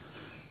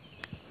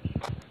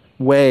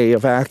way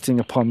of acting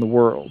upon the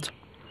world.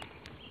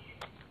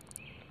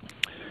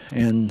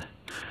 And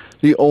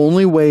the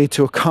only way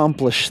to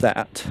accomplish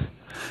that,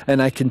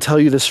 and I can tell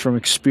you this from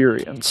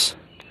experience,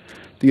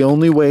 the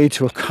only way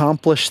to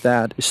accomplish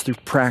that is through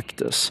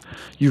practice.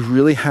 You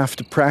really have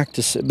to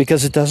practice it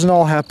because it doesn't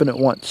all happen at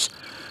once.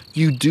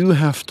 You do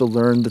have to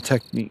learn the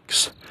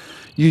techniques.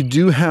 You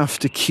do have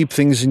to keep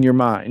things in your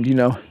mind, you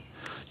know.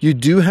 You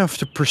do have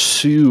to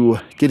pursue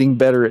getting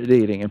better at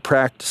dating and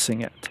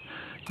practicing it,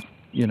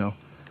 you know.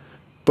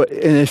 But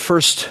at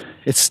first,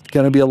 it's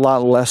going to be a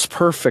lot less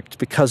perfect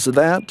because of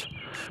that,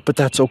 but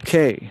that's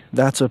okay.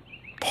 That's a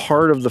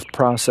part of the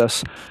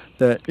process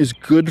that is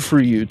good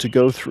for you to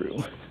go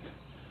through.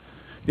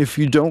 If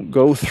you don't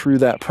go through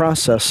that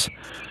process,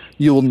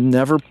 you'll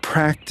never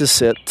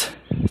practice it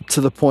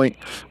to the point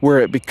where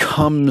it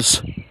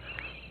becomes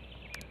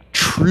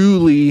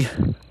truly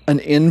an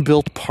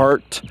inbuilt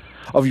part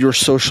of your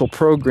social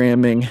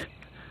programming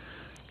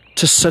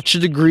to such a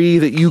degree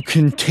that you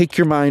can take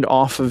your mind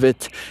off of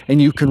it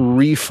and you can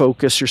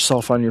refocus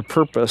yourself on your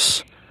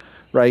purpose,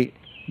 right?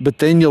 But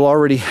then you'll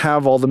already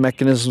have all the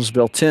mechanisms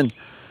built in.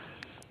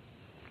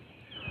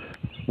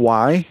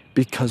 Why?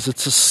 Because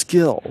it's a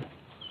skill.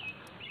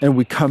 And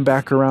we come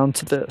back around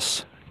to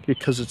this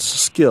because it's a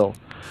skill.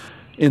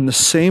 In the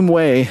same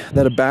way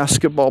that a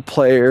basketball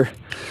player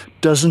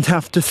doesn't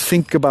have to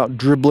think about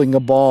dribbling a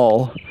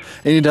ball,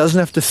 and he doesn't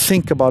have to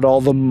think about all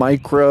the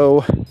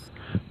micro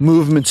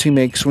movements he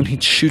makes when he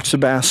shoots a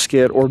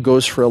basket or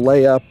goes for a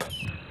layup,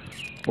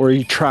 or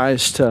he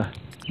tries to,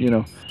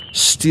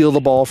 steal the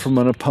ball from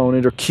an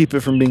opponent or keep it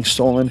from being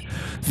stolen.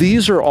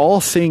 These are all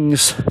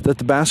things that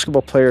the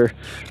basketball player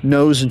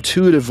knows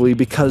intuitively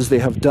because they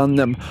have done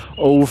them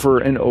over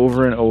and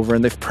over and over,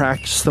 and they've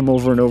practiced them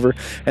over and over,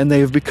 and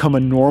they have become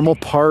a normal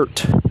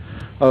part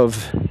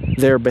of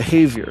their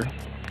behavior.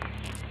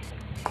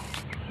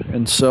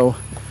 And so,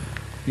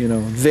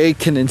 they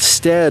can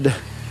instead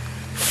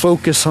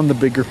focus on the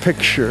bigger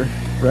picture,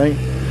 right?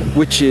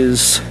 Which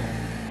is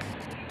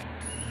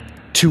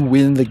to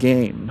win the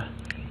game,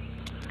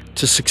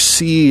 to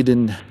succeed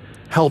in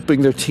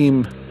helping their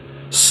team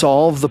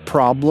solve the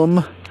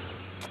problem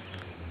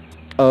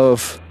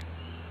of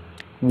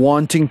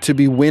wanting to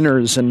be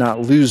winners and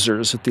not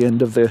losers at the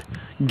end of the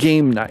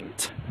game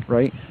night,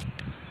 right?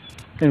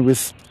 And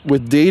with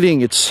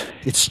dating, it's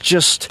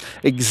just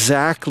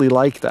exactly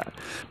like that,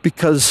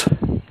 because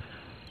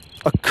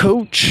a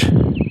coach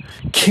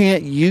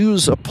can't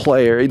use a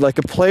player, like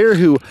a player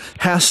who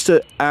has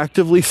to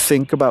actively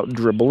think about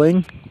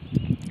dribbling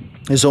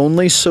is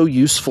only so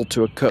useful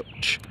to a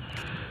coach.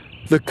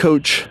 The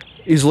coach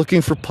is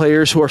looking for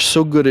players who are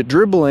so good at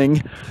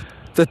dribbling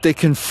that they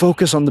can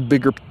focus on the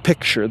bigger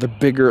picture, the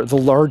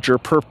larger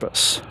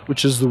purpose,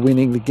 which is the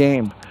winning the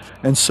game.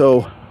 And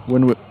so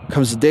when it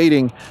comes to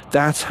dating,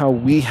 that's how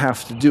we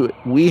have to do it.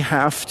 We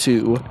have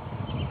to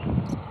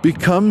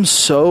become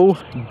so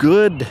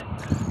good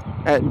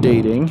at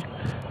dating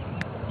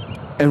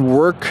and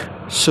work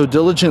so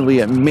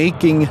diligently at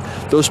making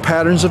those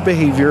patterns of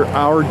behavior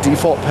our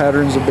default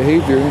patterns of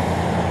behavior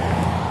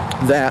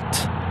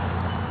that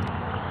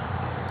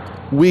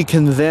we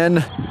can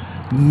then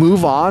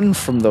move on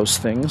from those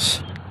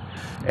things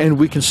and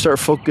we can start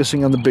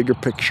focusing on the bigger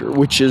picture,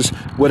 which is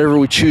whatever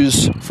we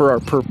choose for our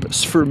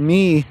purpose. For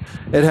me,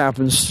 it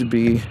happens to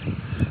be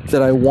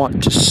that I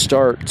want to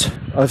start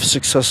a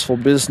successful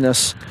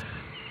business,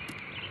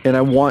 and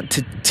I want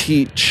to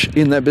teach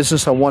in that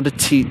business. I want to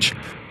teach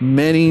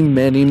many,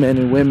 many,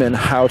 many women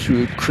how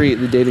to create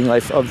the dating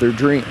life of their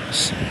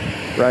dreams,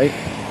 right?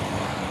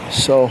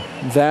 So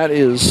that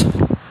is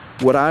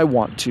what I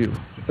want to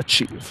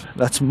achieve.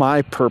 That's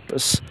my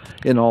purpose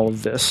in all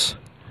of this,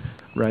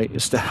 right?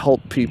 Is to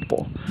help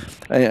people.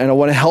 And I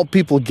want to help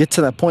people get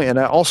to that point. And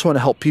I also want to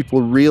help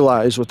people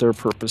realize what their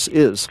purpose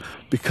is,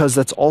 because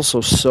that's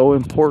also so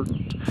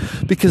important.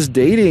 Because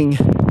dating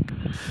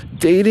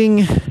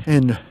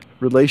and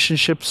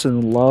relationships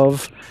and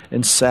love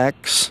and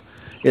sex,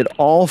 it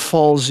all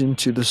falls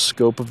into the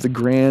scope of the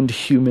grand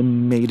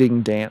human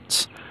mating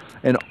dance.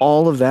 And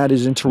all of that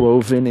is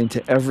interwoven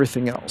into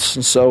everything else.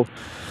 And so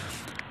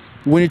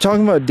when you're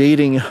talking about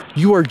dating,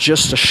 you are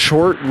just a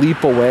short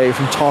leap away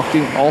from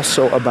talking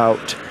also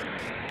about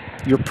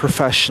your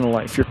professional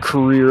life, your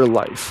career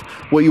life,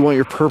 what you want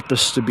your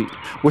purpose to be,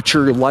 what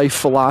your life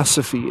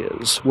philosophy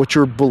is, what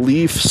your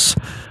beliefs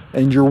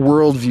and your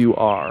worldview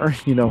are,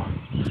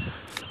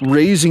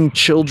 raising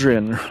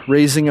children,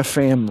 raising a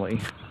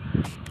family,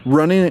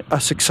 running a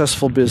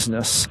successful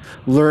business,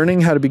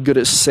 learning how to be good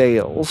at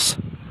sales,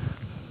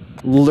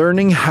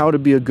 learning how to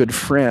be a good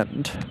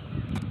friend,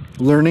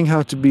 learning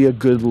how to be a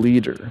good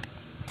leader.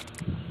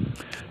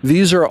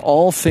 These are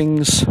all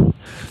things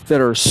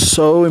that are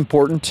so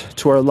important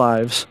to our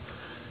lives,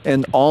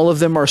 and all of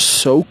them are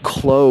so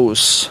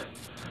close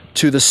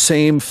to the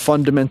same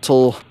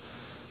fundamental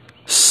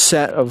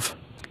set of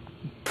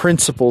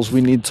principles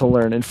we need to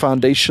learn and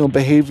foundational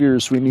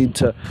behaviors we need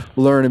to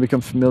learn and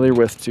become familiar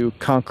with to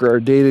conquer our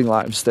dating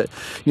lives, that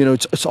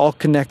it's all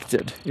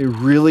connected. It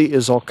really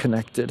is all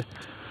connected.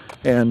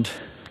 And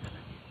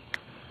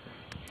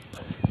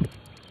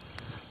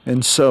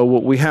so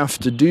what we have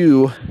to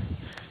do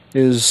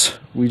is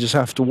we just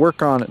have to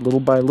work on it little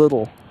by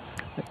little,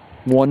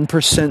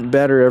 1%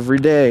 better every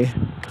day.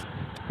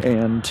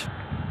 And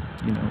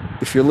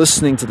if you're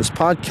listening to this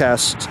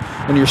podcast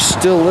and you're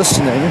still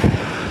listening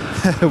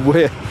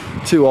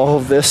to all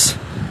of this,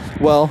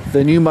 well,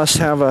 then you must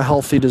have a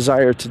healthy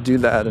desire to do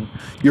that, and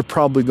you're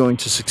probably going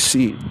to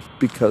succeed,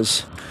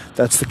 because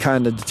that's the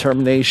kind of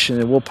determination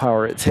and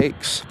willpower it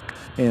takes.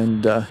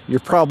 And you're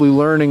probably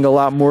learning a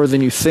lot more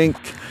than you think,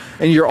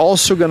 and you're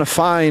also going to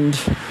find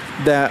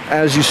that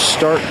as you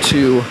start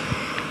to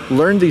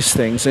learn these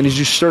things and as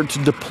you start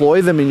to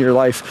deploy them in your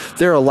life,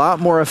 they're a lot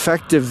more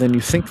effective than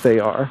you think they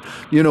are.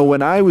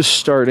 When I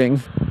was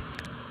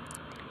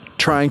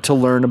trying to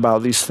learn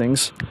about these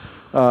things,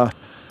 I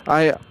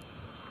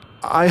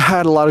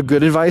had a lot of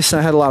good advice and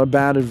I had a lot of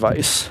bad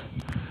advice.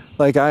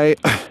 Like I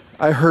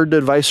heard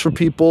advice from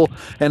people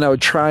and I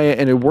would try it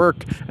and it'd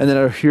work, and then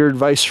I would hear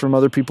advice from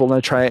other people and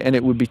I'd try it and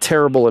it would be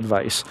terrible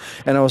advice.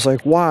 And I was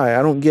like, why?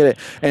 I don't get it.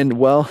 And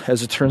well,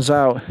 as it turns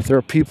out, there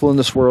are people in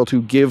this world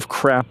who give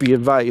crappy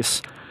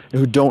advice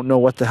and who don't know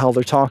what the hell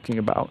they're talking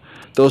about.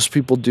 Those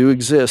people do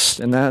exist,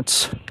 and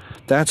that's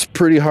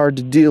pretty hard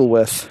to deal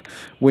with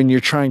when you're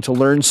trying to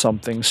learn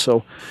something.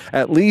 So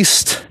at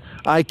least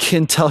I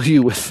can tell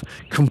you with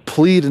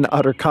complete and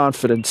utter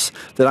confidence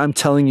that I'm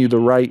telling you the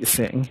right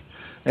thing.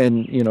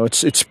 And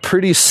it's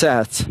pretty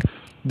set.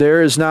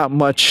 There is not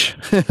much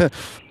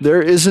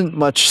there isn't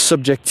much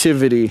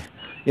subjectivity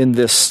in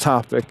this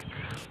topic.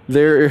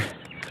 A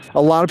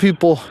lot of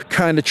people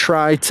kind of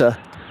try to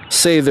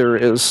say there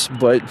is,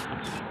 but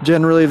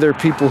generally they're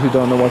people who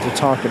don't know what they're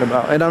talking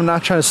about. And I'm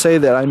not trying to say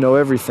that I know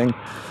everything.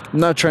 I'm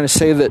not trying to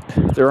say that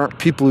there aren't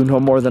people who know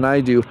more than I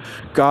do.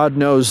 God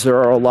knows there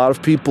are a lot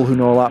of people who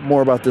know a lot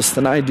more about this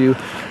than I do,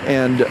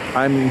 and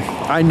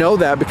I know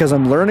that because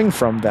I'm learning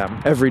from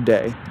them every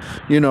day.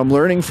 I'm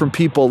learning from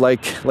people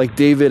like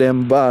David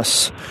M.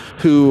 Buss,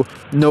 who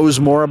knows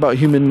more about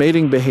human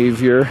mating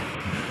behavior,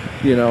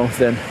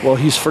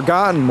 he's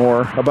forgotten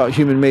more about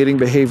human mating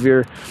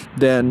behavior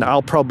than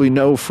I'll probably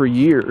know for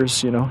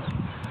years,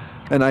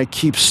 And I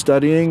keep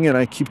studying and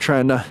I keep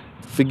trying to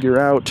figure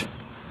out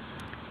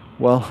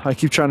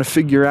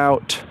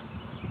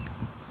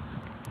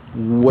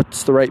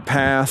what's the right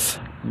path,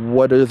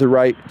 what are the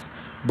right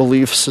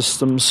belief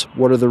systems,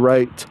 what are the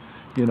right,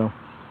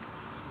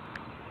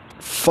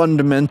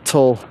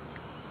 fundamental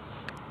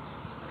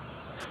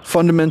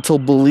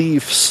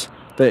beliefs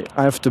that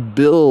I have to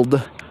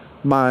build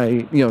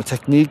my,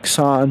 techniques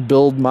on,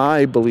 build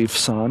my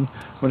beliefs on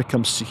when it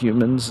comes to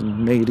humans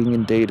and mating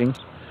and dating.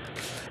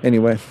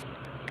 Anyway,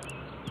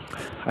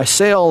 I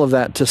say all of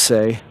that to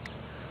say,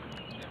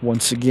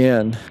 once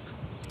again,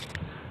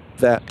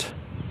 that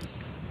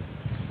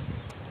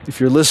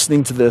if you're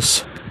listening to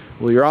this,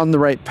 well, you're on the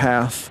right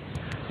path,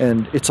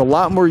 and it's a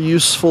lot more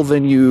useful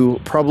than you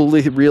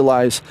probably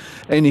realize.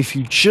 And if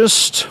you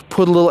just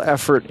put a little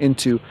effort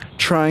into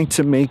trying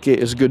to make it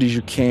as good as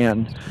you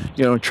can,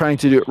 trying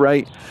to do it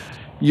right,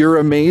 you're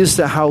amazed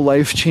at how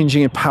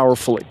life-changing and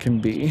powerful it can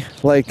be.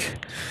 Like,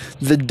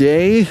 the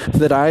day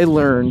that I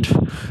learned,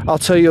 I'll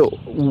tell you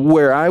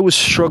where I was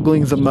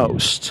struggling the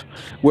most,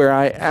 where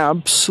I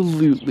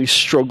absolutely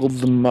struggled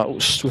the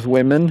most with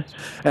women,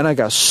 and I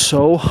got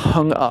so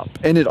hung up.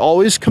 And it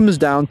always comes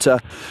down to,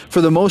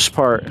 for the most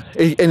part,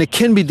 and it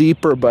can be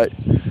deeper, but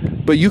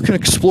you can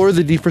explore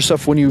the deeper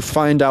stuff when you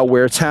find out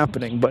where it's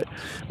happening. But,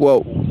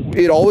 well,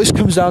 it always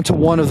comes down to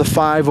one of the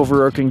 5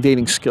 overarching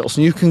dating skills.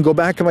 And you can go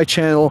back to my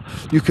channel.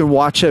 You can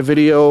watch that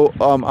video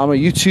on my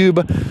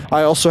YouTube.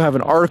 I also have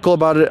an article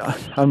about it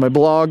on my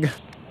blog.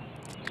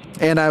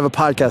 And I have a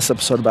podcast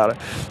episode about it.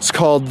 It's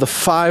called The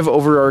 5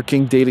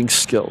 Overarching Dating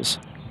Skills.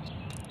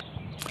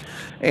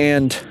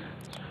 And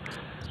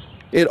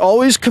it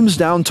always comes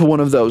down to one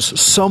of those.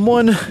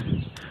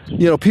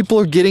 People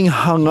are getting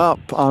hung up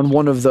on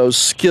one of those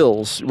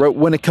skills, right,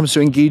 when it comes to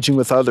engaging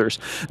with others.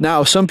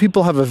 Now, some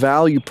people have a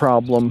value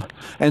problem,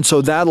 and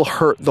so that'll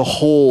hurt the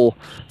whole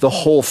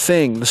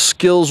thing. The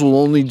skills will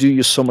only do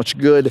you so much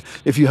good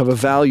if you have a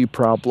value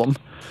problem.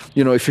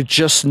 If you're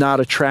just not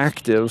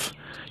attractive,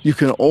 you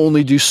can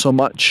only do so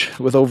much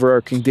with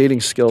overarching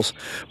dating skills.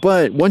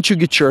 But once you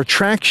get your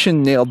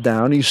attraction nailed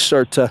down, you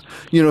start to,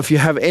 if you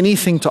have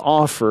anything to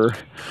offer,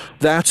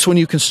 that's when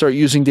you can start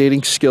using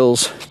dating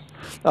skills,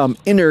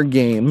 inner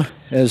game,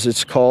 as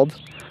it's called,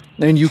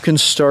 and you can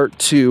start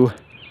to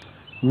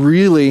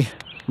really,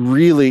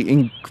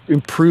 really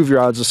improve your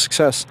odds of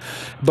success.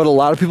 But a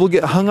lot of people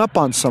get hung up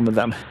on some of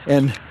them,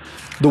 and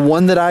the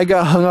one that I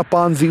got hung up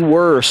on the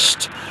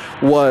worst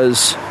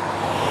was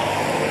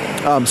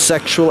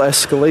sexual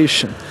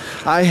escalation.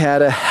 I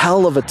had a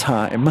hell of a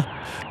time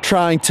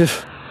trying to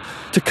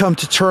come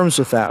to terms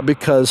with that,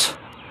 because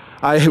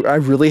I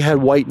really had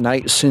white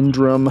knight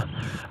syndrome.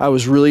 I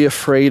was really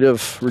afraid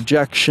of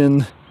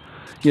rejection.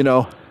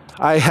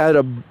 I had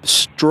a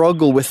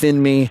struggle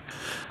within me,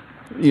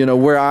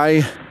 where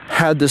I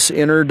had this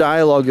inner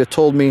dialogue that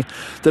told me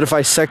that if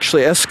I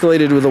sexually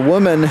escalated with a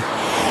woman,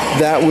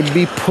 that would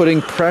be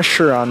putting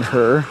pressure on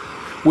her,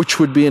 which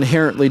would be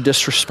inherently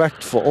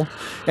disrespectful.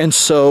 And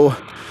so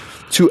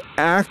to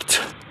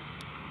act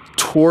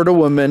toward a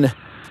woman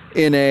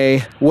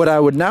in what I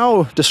would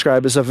now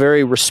describe as a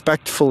very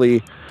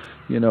respectfully,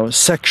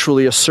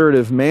 sexually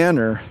assertive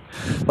manner,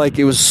 like,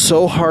 it was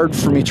so hard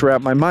for me to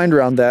wrap my mind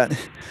around that.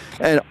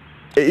 And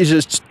it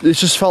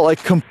just felt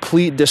like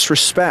complete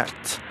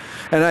disrespect.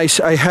 And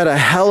I had a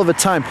hell of a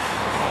time.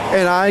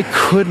 And I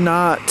could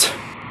not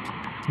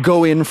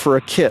go in for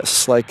a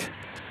kiss. Like,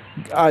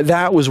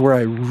 that was where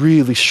I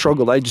really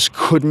struggled. I just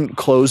couldn't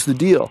close the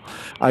deal.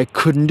 I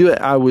couldn't do it.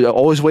 I would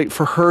always wait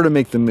for her to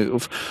make the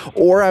move,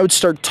 or I would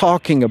start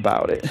talking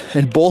about it.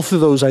 And both of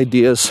those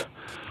ideas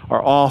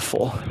are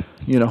awful.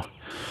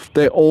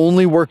 They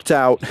only worked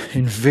out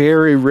in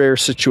very rare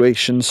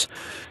situations,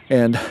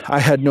 and I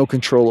had no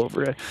control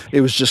over it. It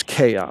was just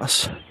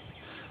chaos.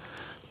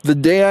 The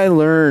day I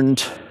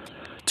learned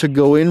to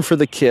go in for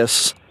the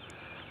kiss,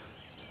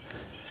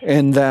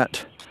 and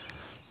that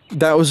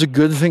was a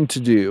good thing to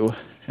do,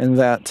 and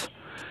that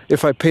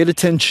if I paid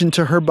attention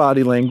to her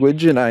body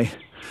language and I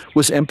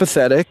was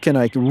empathetic and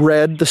I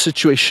read the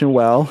situation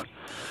well,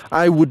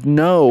 I would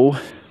know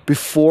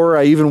before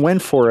I even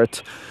went for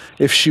it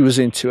if she was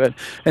into it.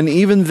 And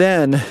even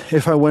then,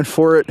 if I went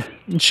for it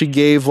and she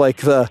gave like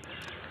the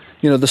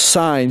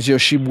signs,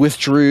 she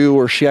withdrew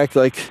or she acted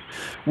like,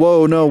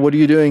 whoa, no, what are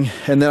you doing?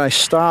 And then I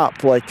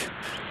stop, like,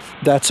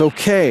 that's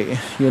okay,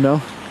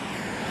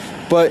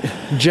 But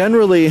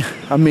generally,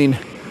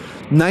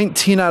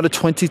 19 out of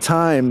 20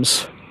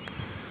 times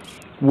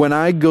when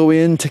I go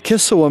in to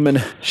kiss a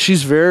woman,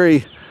 she's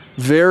very,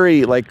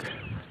 very,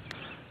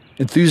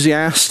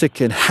 enthusiastic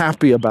and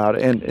happy about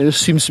it, and it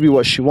seems to be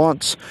what she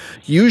wants,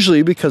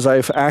 usually because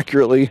I've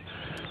accurately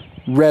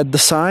read the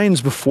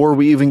signs before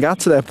we even got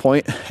to that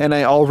point, and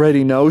I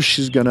already know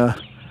she's gonna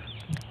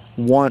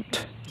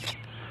want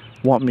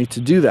me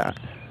to do that.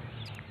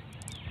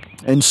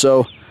 And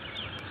so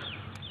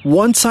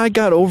once I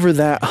got over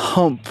that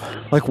hump,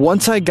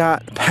 once I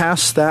got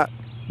past that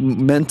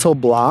mental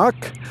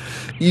block,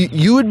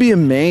 you would be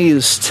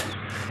amazed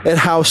at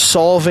how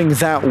solving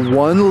that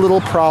one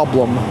little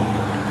problem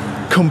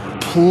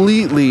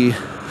completely,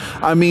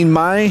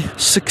 my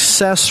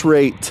success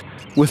rate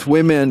with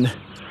women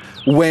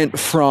went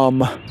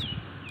from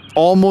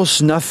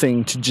almost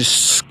nothing to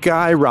just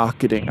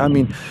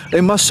skyrocketing.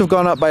 They must have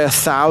gone up by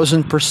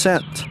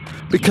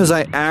 1,000% because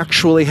I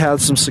actually had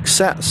some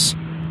success.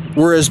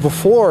 Whereas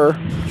before,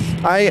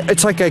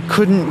 it's like I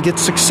couldn't get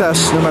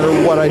success no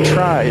matter what I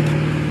tried.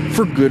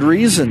 For good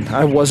reason.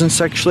 I wasn't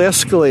sexually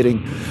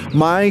escalating.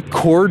 My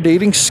core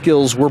dating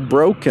skills were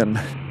broken.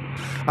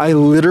 I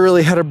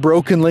literally had a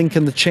broken link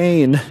in the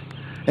chain,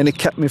 and it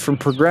kept me from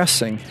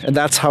progressing. And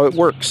that's how it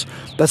works.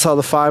 That's how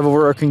the 5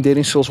 overarching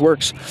dating skills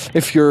works.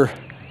 If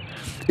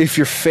if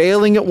you're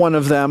failing at one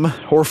of them,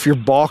 or if you're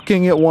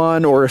balking at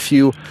one, or if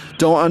you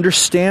don't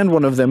understand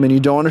one of them and you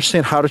don't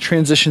understand how to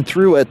transition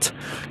through it,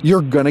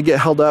 you're going to get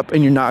held up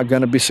and you're not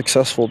going to be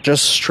successful.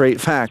 Just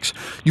straight facts.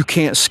 You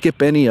can't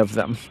skip any of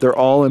them. They're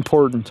all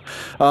important.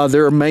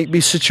 There might be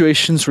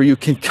situations where you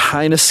can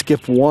kind of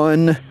skip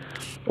one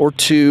or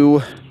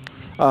two.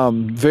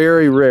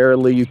 Very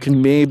rarely you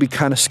can maybe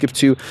kind of skip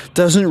two.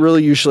 Doesn't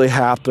really usually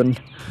happen.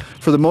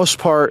 For the most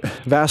part,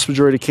 vast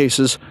majority of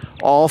cases,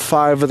 all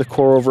 5 of the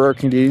core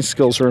overarching dating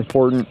skills are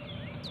important,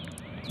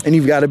 and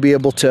you've got to be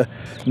able to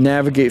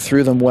navigate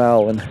through them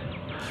well. And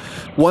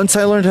once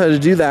I learned how to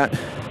do that,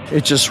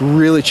 it just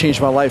really changed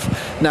my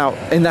life. Now,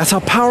 and that's how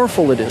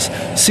powerful it is.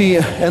 See,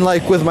 and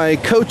like with my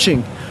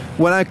coaching,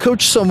 when I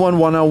coach someone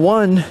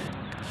one-on-one,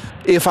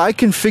 if I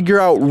can figure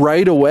out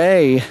right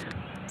away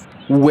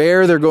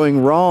where they're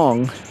going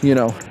wrong,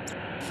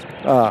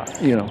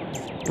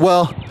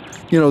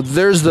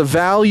 there's the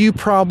value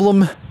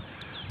problem,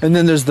 and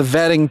then there's the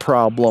vetting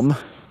problem,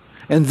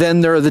 and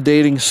then there are the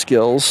dating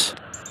skills,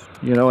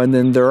 and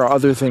then there are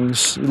other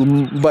things.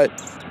 But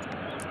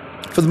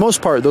for the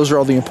most part, those are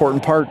all the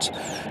important parts.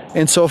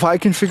 And so if I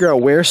can figure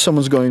out where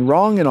someone's going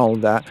wrong and all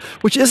of that,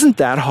 which isn't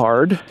that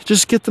hard,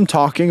 just get them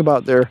talking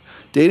about their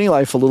dating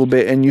life a little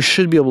bit, and you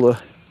should be able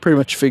to pretty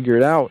much figure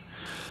it out.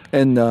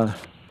 And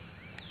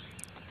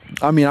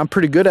I'm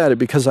pretty good at it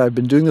because I've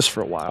been doing this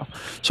for a while.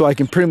 So I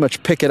can pretty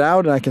much pick it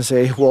out, and I can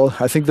say, well,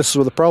 I think this is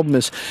where the problem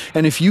is.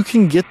 And if you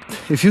can get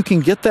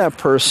that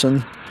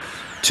person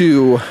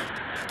to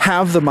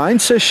have the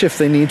mindset shift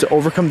they need to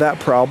overcome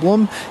that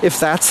problem, if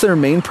that's their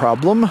main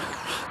problem,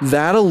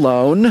 that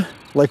alone,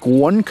 like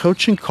one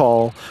coaching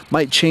call,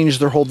 might change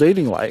their whole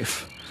dating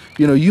life.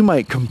 You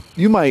might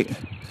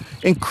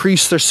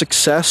increase their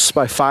success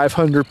by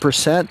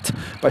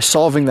 500% by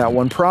solving that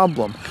one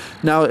problem.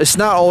 Now, it's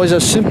not always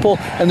as simple,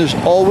 and there's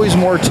always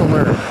more to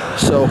learn.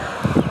 So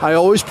I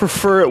always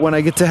prefer it when I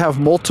get to have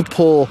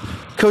multiple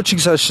coaching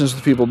sessions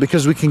with people,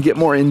 because we can get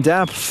more in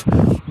depth,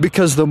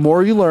 because the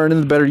more you learn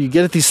and the better you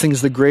get at these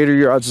things, the greater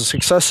your odds of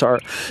success are.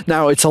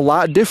 Now, it's a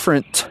lot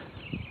different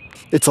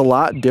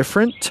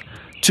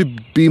to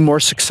be more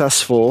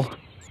successful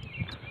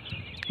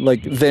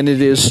than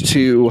it is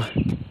to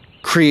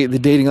create the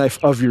dating life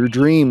of your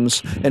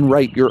dreams and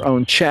write your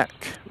own check,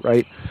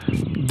 right?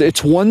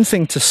 It's one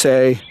thing to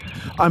say,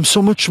 I'm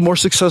so much more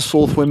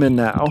successful with women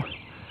now.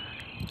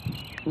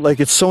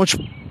 That's a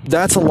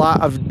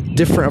lot of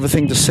different of a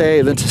thing to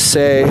say than to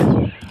say,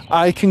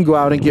 I can go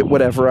out and get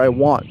whatever I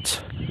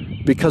want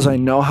because I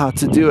know how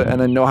to do it,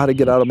 and I know how to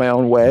get out of my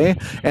own way,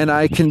 and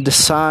I can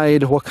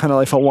decide what kind of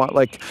life I want.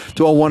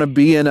 Do I want to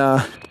be in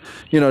a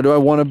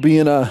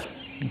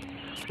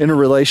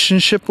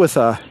relationship with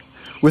a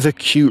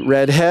cute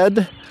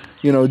redhead?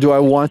 Do I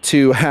want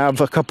to have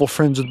a couple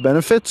friends with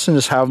benefits and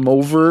just have them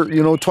over,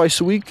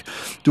 twice a week?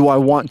 Do I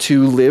want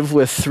to live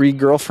with 3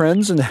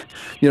 girlfriends and,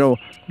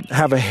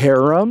 have a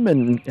harem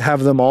and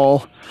have them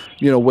all,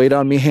 wait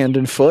on me hand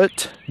and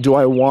foot? Do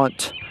I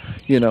want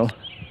a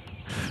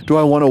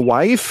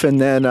wife and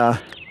then,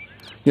 a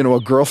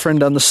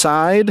girlfriend on the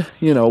side?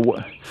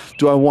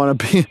 Do I want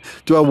to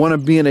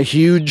be in a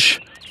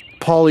huge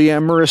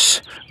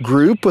polyamorous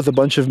group with a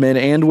bunch of men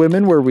and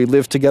women where we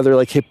live together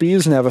like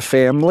hippies and have a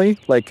family?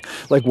 Like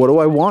what do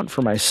I want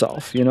for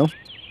myself?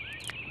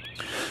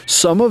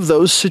 Some of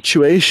those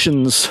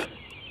situations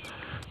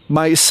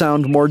might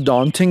sound more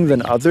daunting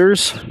than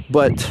others,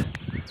 but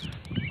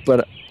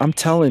I'm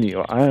telling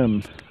you,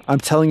 I'm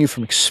telling you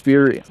from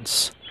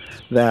experience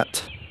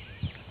that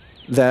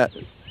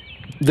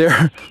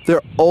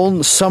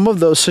some of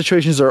those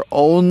situations are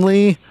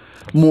only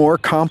more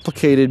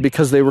complicated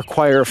because they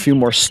require a few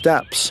more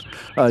steps,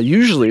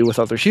 usually with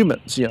other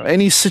humans.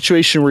 Any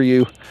situation where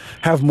you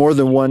have more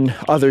than one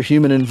other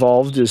human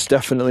involved is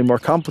definitely more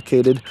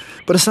complicated,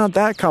 but it's not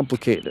that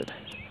complicated,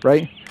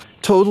 right?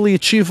 Totally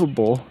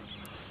achievable.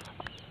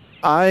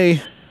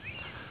 I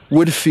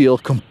would feel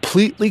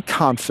completely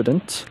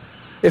confident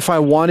if I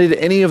wanted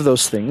any of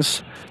those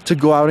things to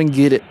go out and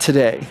get it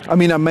today. It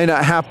may not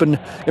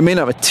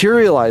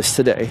materialize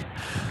today.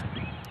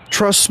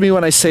 Trust me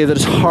when I say that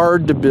it's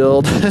hard to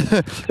build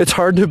it's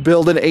hard to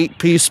build an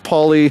 8-piece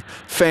poly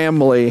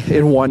family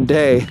in one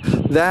day.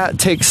 That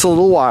takes a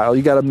little while.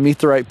 You got to meet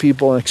the right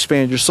people and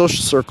expand your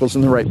social circles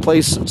in the right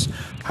places.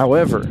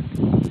 However,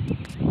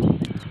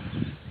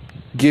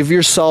 give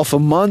yourself a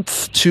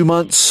month, 2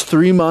 months,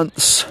 3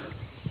 months.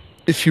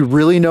 If you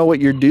really know what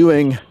you're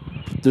doing,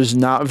 there's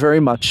not very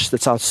much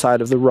that's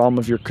outside of the realm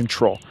of your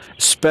control,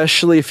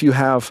 especially if you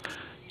have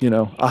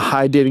a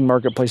high dating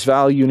marketplace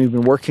value and you've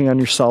been working on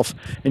yourself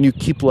and you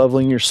keep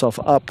leveling yourself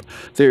up.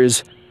 There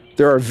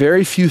are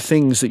very few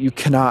things that you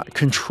cannot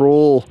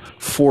control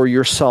for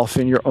yourself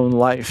in your own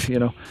life,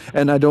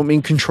 and I don't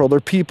mean control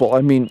other people.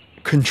 I mean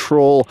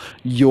control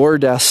your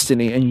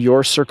destiny and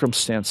your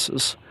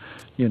circumstances,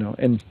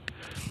 and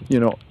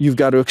you've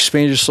got to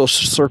expand your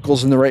social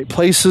circles in the right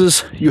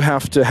places. You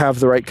have to have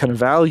the right kind of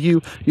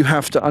value. You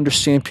have to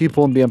understand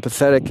people and be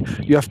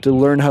empathetic. You have to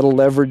learn how to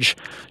leverage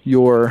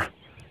your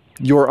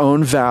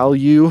own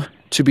value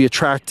to be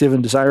attractive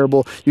and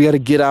desirable. You got to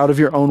get out of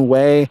your own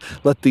way,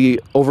 let the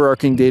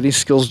overarching dating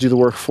skills do the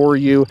work for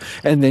you,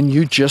 and then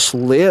you just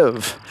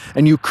live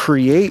and you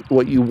create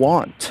what you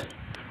want,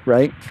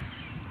 right?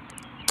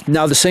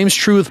 Now, the same is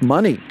true with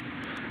money,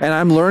 and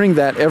I'm learning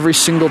that every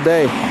single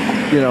day.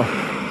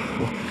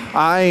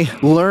 I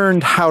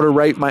learned how to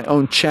write my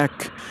own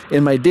check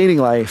in my dating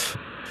life,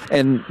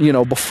 and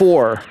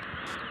before.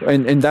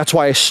 And that's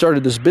why I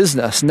started this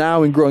business.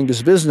 Now in growing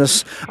this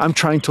business, I'm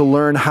trying to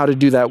learn how to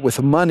do that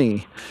with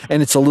money.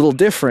 And it's a little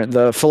different.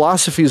 The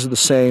philosophies are the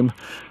same.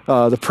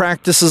 The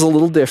practice is a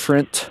little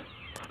different.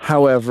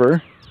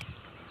 However,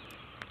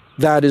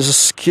 that is a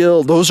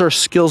skill. Those are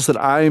skills that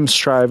I am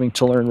striving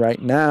to learn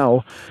right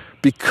now,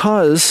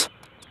 because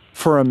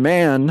for a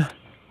man,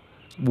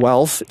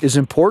 wealth is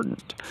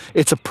important.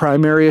 It's a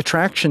primary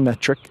attraction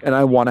metric, and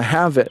I want to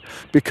have it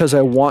because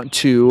I want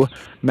to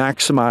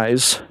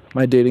maximize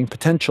my dating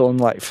potential in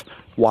life.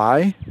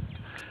 Why?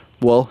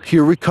 Well,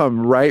 here we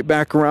come right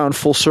back around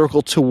full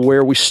circle to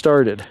where we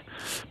started,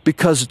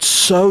 because it's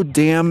so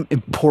damn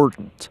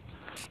important.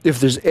 If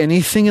there's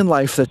anything in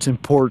life that's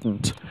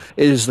important,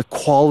 it is the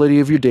quality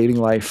of your dating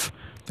life,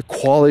 the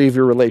quality of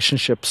your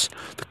relationships,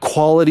 the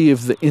quality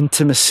of the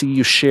intimacy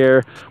you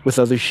share with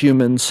other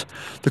humans,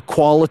 the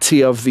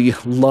quality of the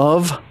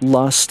love,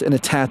 lust, and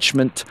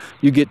attachment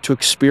you get to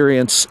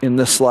experience in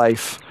this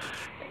life.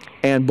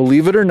 And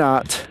believe it or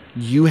not,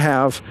 you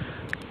have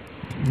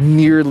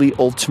nearly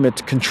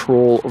ultimate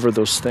control over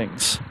those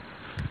things.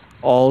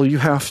 All you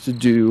have to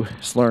do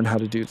is learn how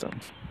to do them.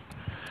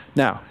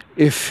 Now,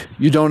 if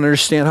you don't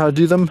understand how to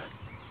do them,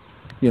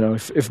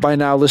 if by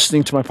now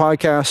listening to my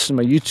podcast and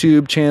my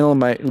YouTube channel and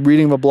my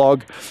reading my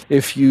blog,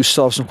 if you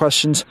still have some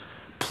questions,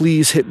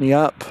 please hit me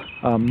up.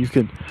 You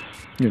can,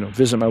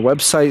 visit my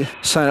website,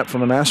 sign up for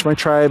my mastermind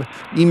tribe,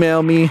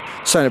 email me,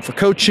 sign up for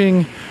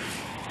coaching,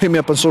 hit me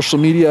up on social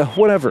media,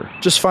 whatever.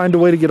 Just find a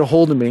way to get a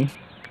hold of me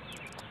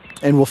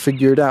and we'll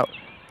figure it out.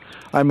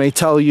 I may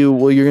tell you,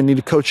 well, you're going to need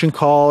a coaching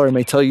call, or I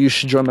may tell you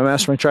should join my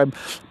mastermind tribe,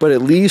 but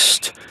at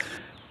least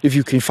if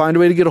you can find a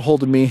way to get a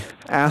hold of me,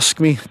 ask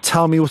me,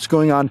 tell me what's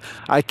going on,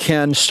 I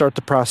can start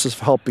the process of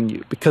helping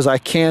you, because I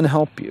can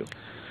help you.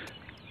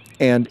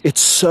 And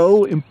it's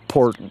so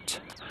important.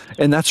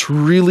 And that's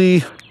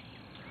really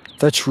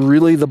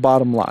the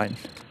bottom line.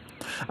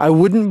 I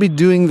wouldn't be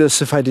doing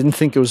this if I didn't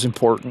think it was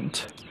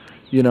important.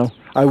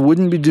 I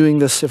wouldn't be doing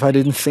this if I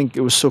didn't think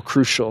it was so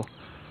crucial.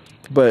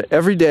 But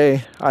every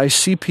day I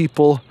see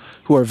people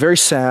who are very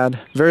sad,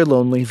 very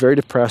lonely, very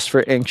depressed,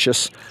 very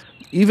anxious,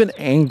 even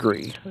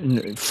angry,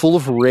 and full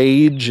of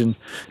rage and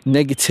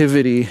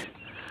negativity.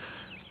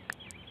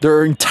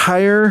 Their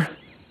entire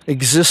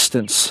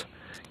existence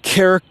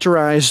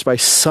characterized by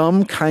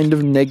some kind of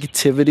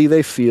negativity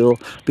they feel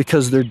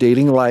because their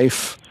dating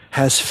life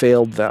has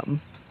failed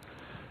them,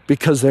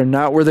 because they're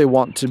not where they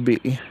want to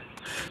be.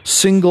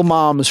 Single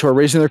moms who are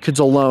raising their kids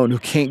alone, who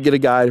can't get a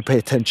guy to pay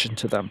attention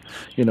to them.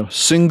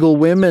 Single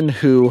women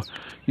who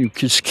you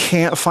just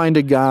can't find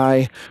a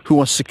guy who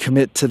wants to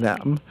commit to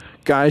them.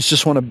 Guys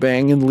just want to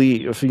bang and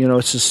leave. It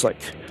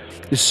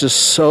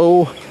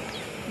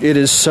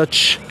is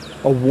such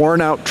a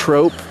worn out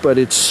trope, but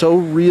it's so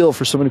real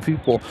for so many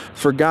people.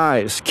 For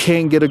guys,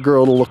 can't get a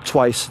girl to look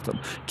twice at them.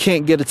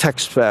 Can't get a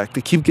text back.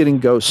 They keep getting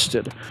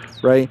ghosted,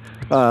 right?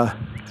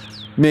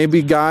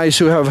 Maybe guys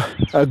who have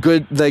a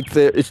good,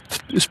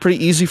 it's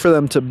pretty easy for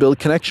them to build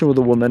connection with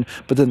a woman,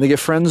 but then they get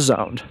friend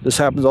zoned. This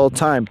happens all the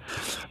time.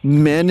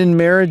 Men in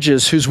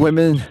marriages whose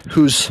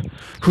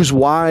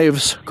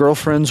wives,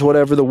 girlfriends,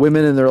 whatever, the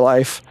women in their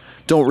life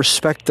don't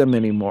respect them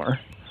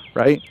anymore,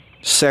 right?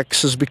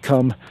 Sex has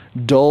become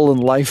dull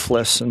and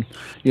lifeless, and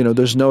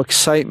there's no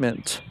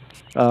excitement.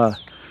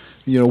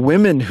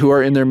 Women who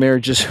are in their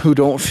marriages who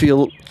don't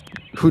feel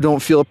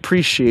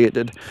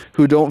appreciated,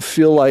 who don't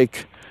feel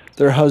like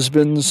their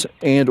husbands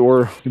and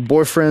or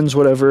boyfriends,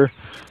 whatever,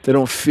 they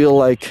don't feel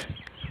like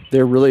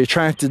they're really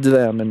attracted to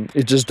them, and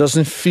it just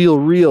doesn't feel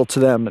real to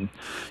them. And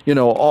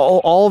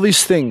all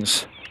these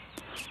things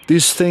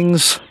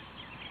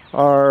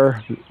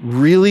are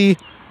really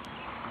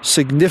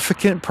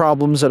significant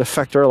problems that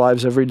affect our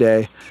lives every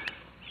day,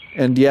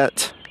 and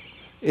yet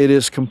it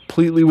is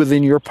completely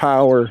within your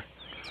power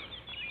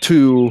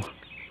to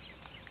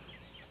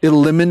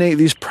eliminate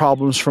these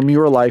problems from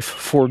your life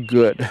for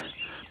good.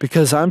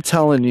 Because I'm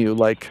telling you,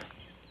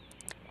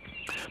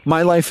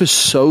 my life is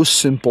so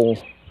simple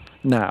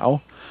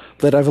now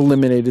that I've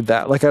eliminated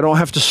that. I don't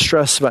have to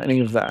stress about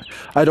any of that.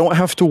 I don't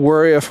have to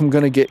worry if I'm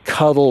going to get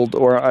cuddled,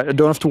 or I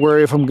don't have to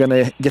worry if I'm going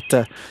to get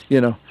to,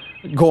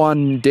 go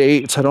on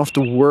dates. I don't have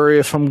to worry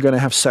if I'm going to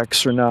have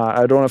sex or not.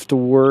 I don't have to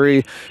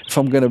worry if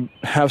I'm going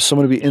to have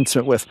someone to be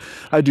intimate with.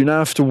 I do not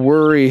have to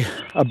worry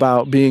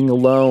about being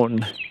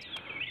alone,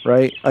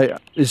 right?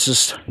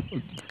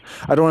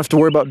 I don't have to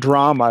worry about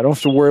drama. I don't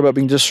have to worry about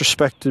being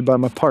disrespected by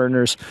my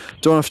partners.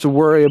 Don't have to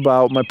worry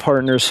about my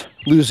partners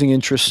losing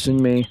interest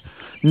in me.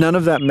 None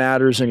of that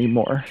matters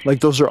anymore.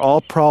 Like, those are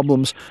all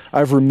problems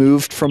I've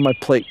removed from my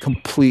plate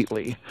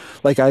completely.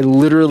 Like, I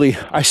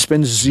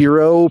spend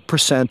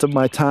 0% of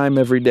my time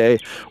every day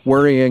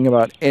worrying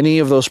about any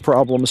of those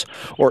problems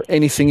or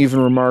anything even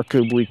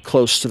remarkably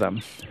close to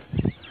them.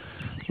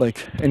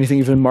 Like, anything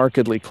even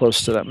markedly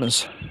close to them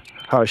is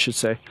how I should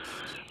say.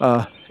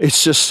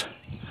 It's just,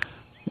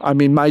 I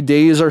mean, my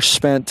days are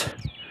spent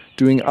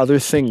doing other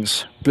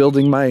things,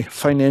 building my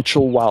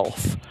financial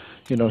wealth,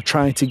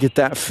 trying to get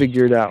that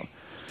figured out.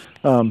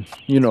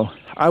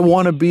 I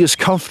want to be as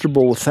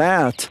comfortable with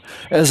that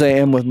as I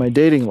am with my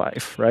dating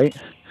life, right?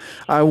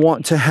 I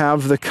want to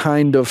have the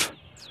kind of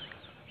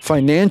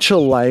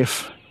financial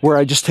life where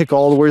I just take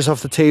all the worries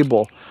off the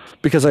table,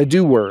 because I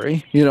do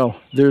worry.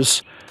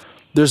 There's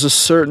a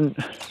certain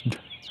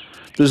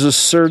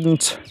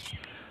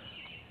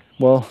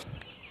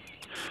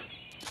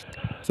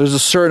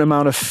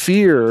amount of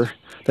fear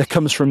that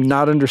comes from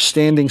not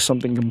understanding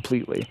something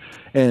completely.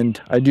 And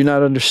I do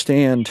not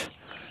understand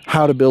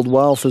how to build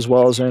wealth as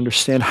well as I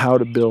understand how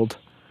to build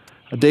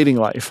a dating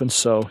life. And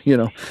so,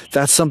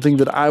 that's something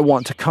that I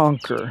want to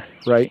conquer,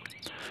 right?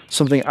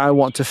 Something I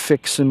want to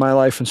fix in my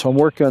life. And so I'm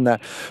working on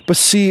that. But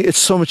see, it's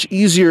so much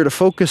easier to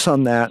focus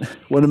on that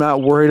when I'm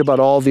not worried about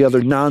all the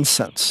other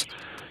nonsense.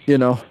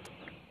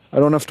 I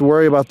don't have to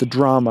worry about the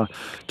drama.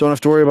 Don't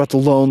have to worry about the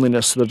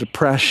loneliness, the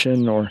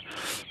depression, or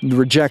the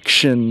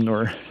rejection,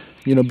 or,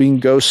 being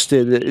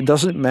ghosted. It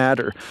doesn't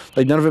matter.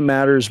 Like, none of it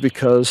matters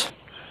because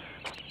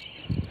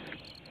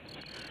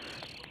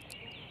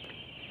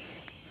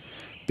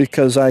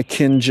I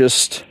can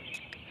just,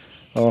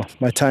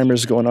 my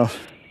timer's going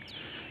off.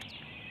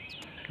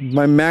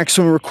 My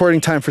maximum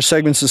recording time for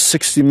segments is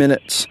 60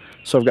 minutes.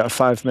 So I've got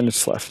 5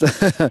 minutes left.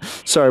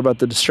 Sorry about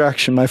the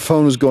distraction. My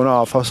phone was going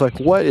off. I was like,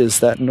 what is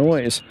that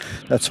noise?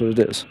 That's what it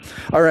is.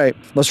 All right,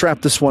 let's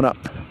wrap this one up.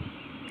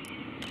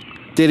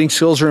 Dating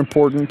skills are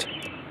important.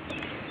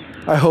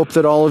 I hope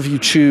that all of you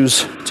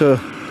choose to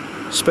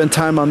spend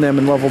time on them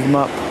and level them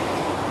up.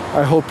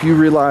 I hope you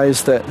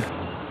realize that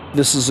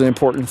this is an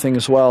important thing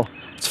as well.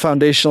 It's a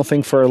foundational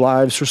thing for our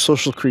lives. We're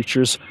social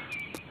creatures.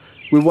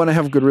 We want to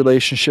have good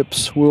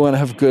relationships. We want to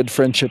have good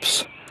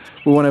friendships.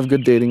 We want to have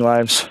good dating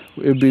lives.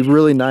 It would be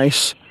really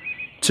nice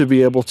to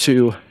be able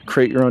to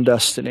create your own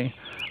destiny.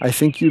 I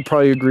think you'd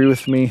probably agree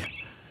with me.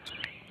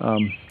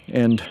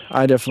 And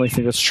I definitely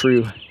think that's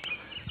true.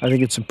 I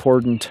think it's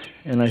important,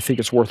 and I think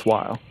it's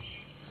worthwhile.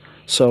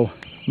 So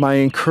my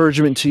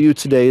encouragement to you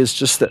today is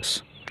just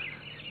this.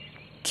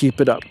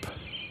 Keep it up.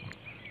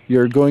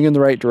 You're going in the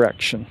right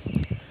direction.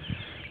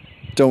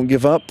 Don't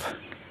give up.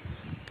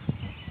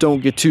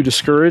 Don't get too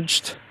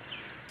discouraged.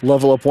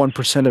 Level up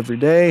 1% every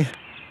day.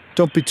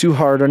 Don't be too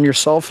hard on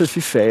yourself if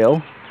you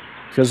fail,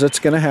 because that's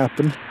going to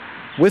happen.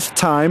 With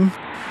time,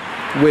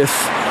 with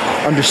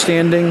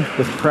understanding,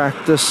 with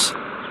practice,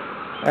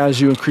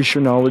 as you increase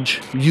your knowledge,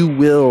 you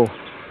will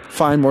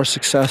find more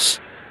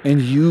success,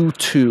 and you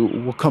too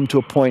will come to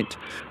a point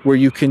where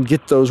you can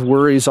get those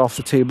worries off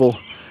the table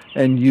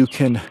and you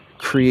can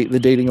create the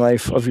dating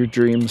life of your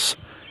dreams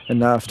and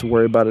not have to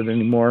worry about it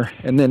anymore.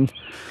 And then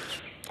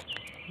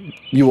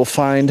you will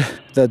find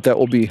that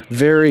will be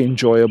very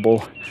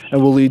enjoyable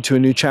and will lead to a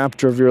new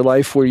chapter of your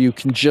life where you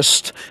can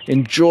just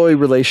enjoy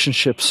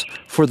relationships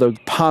for the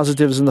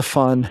positives and the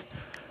fun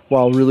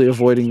while really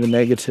avoiding the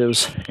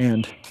negatives.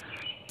 And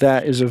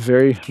that is a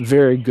very,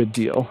 very good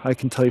deal. I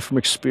can tell you from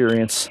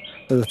experience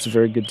that that's a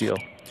very good deal.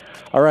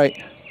 All right,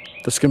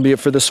 that's going to be it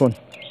for this one.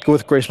 Go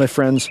with grace, my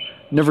friends.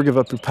 Never give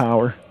up your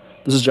power.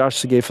 This is Josh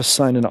Segafis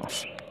signing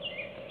off.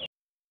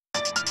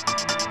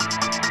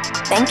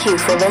 Thank you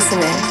for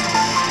listening.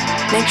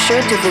 Make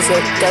sure to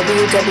visit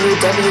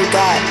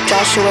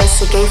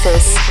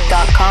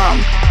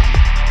www.joshuasegafis.com.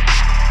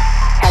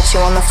 Catch you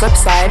on the flip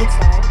side.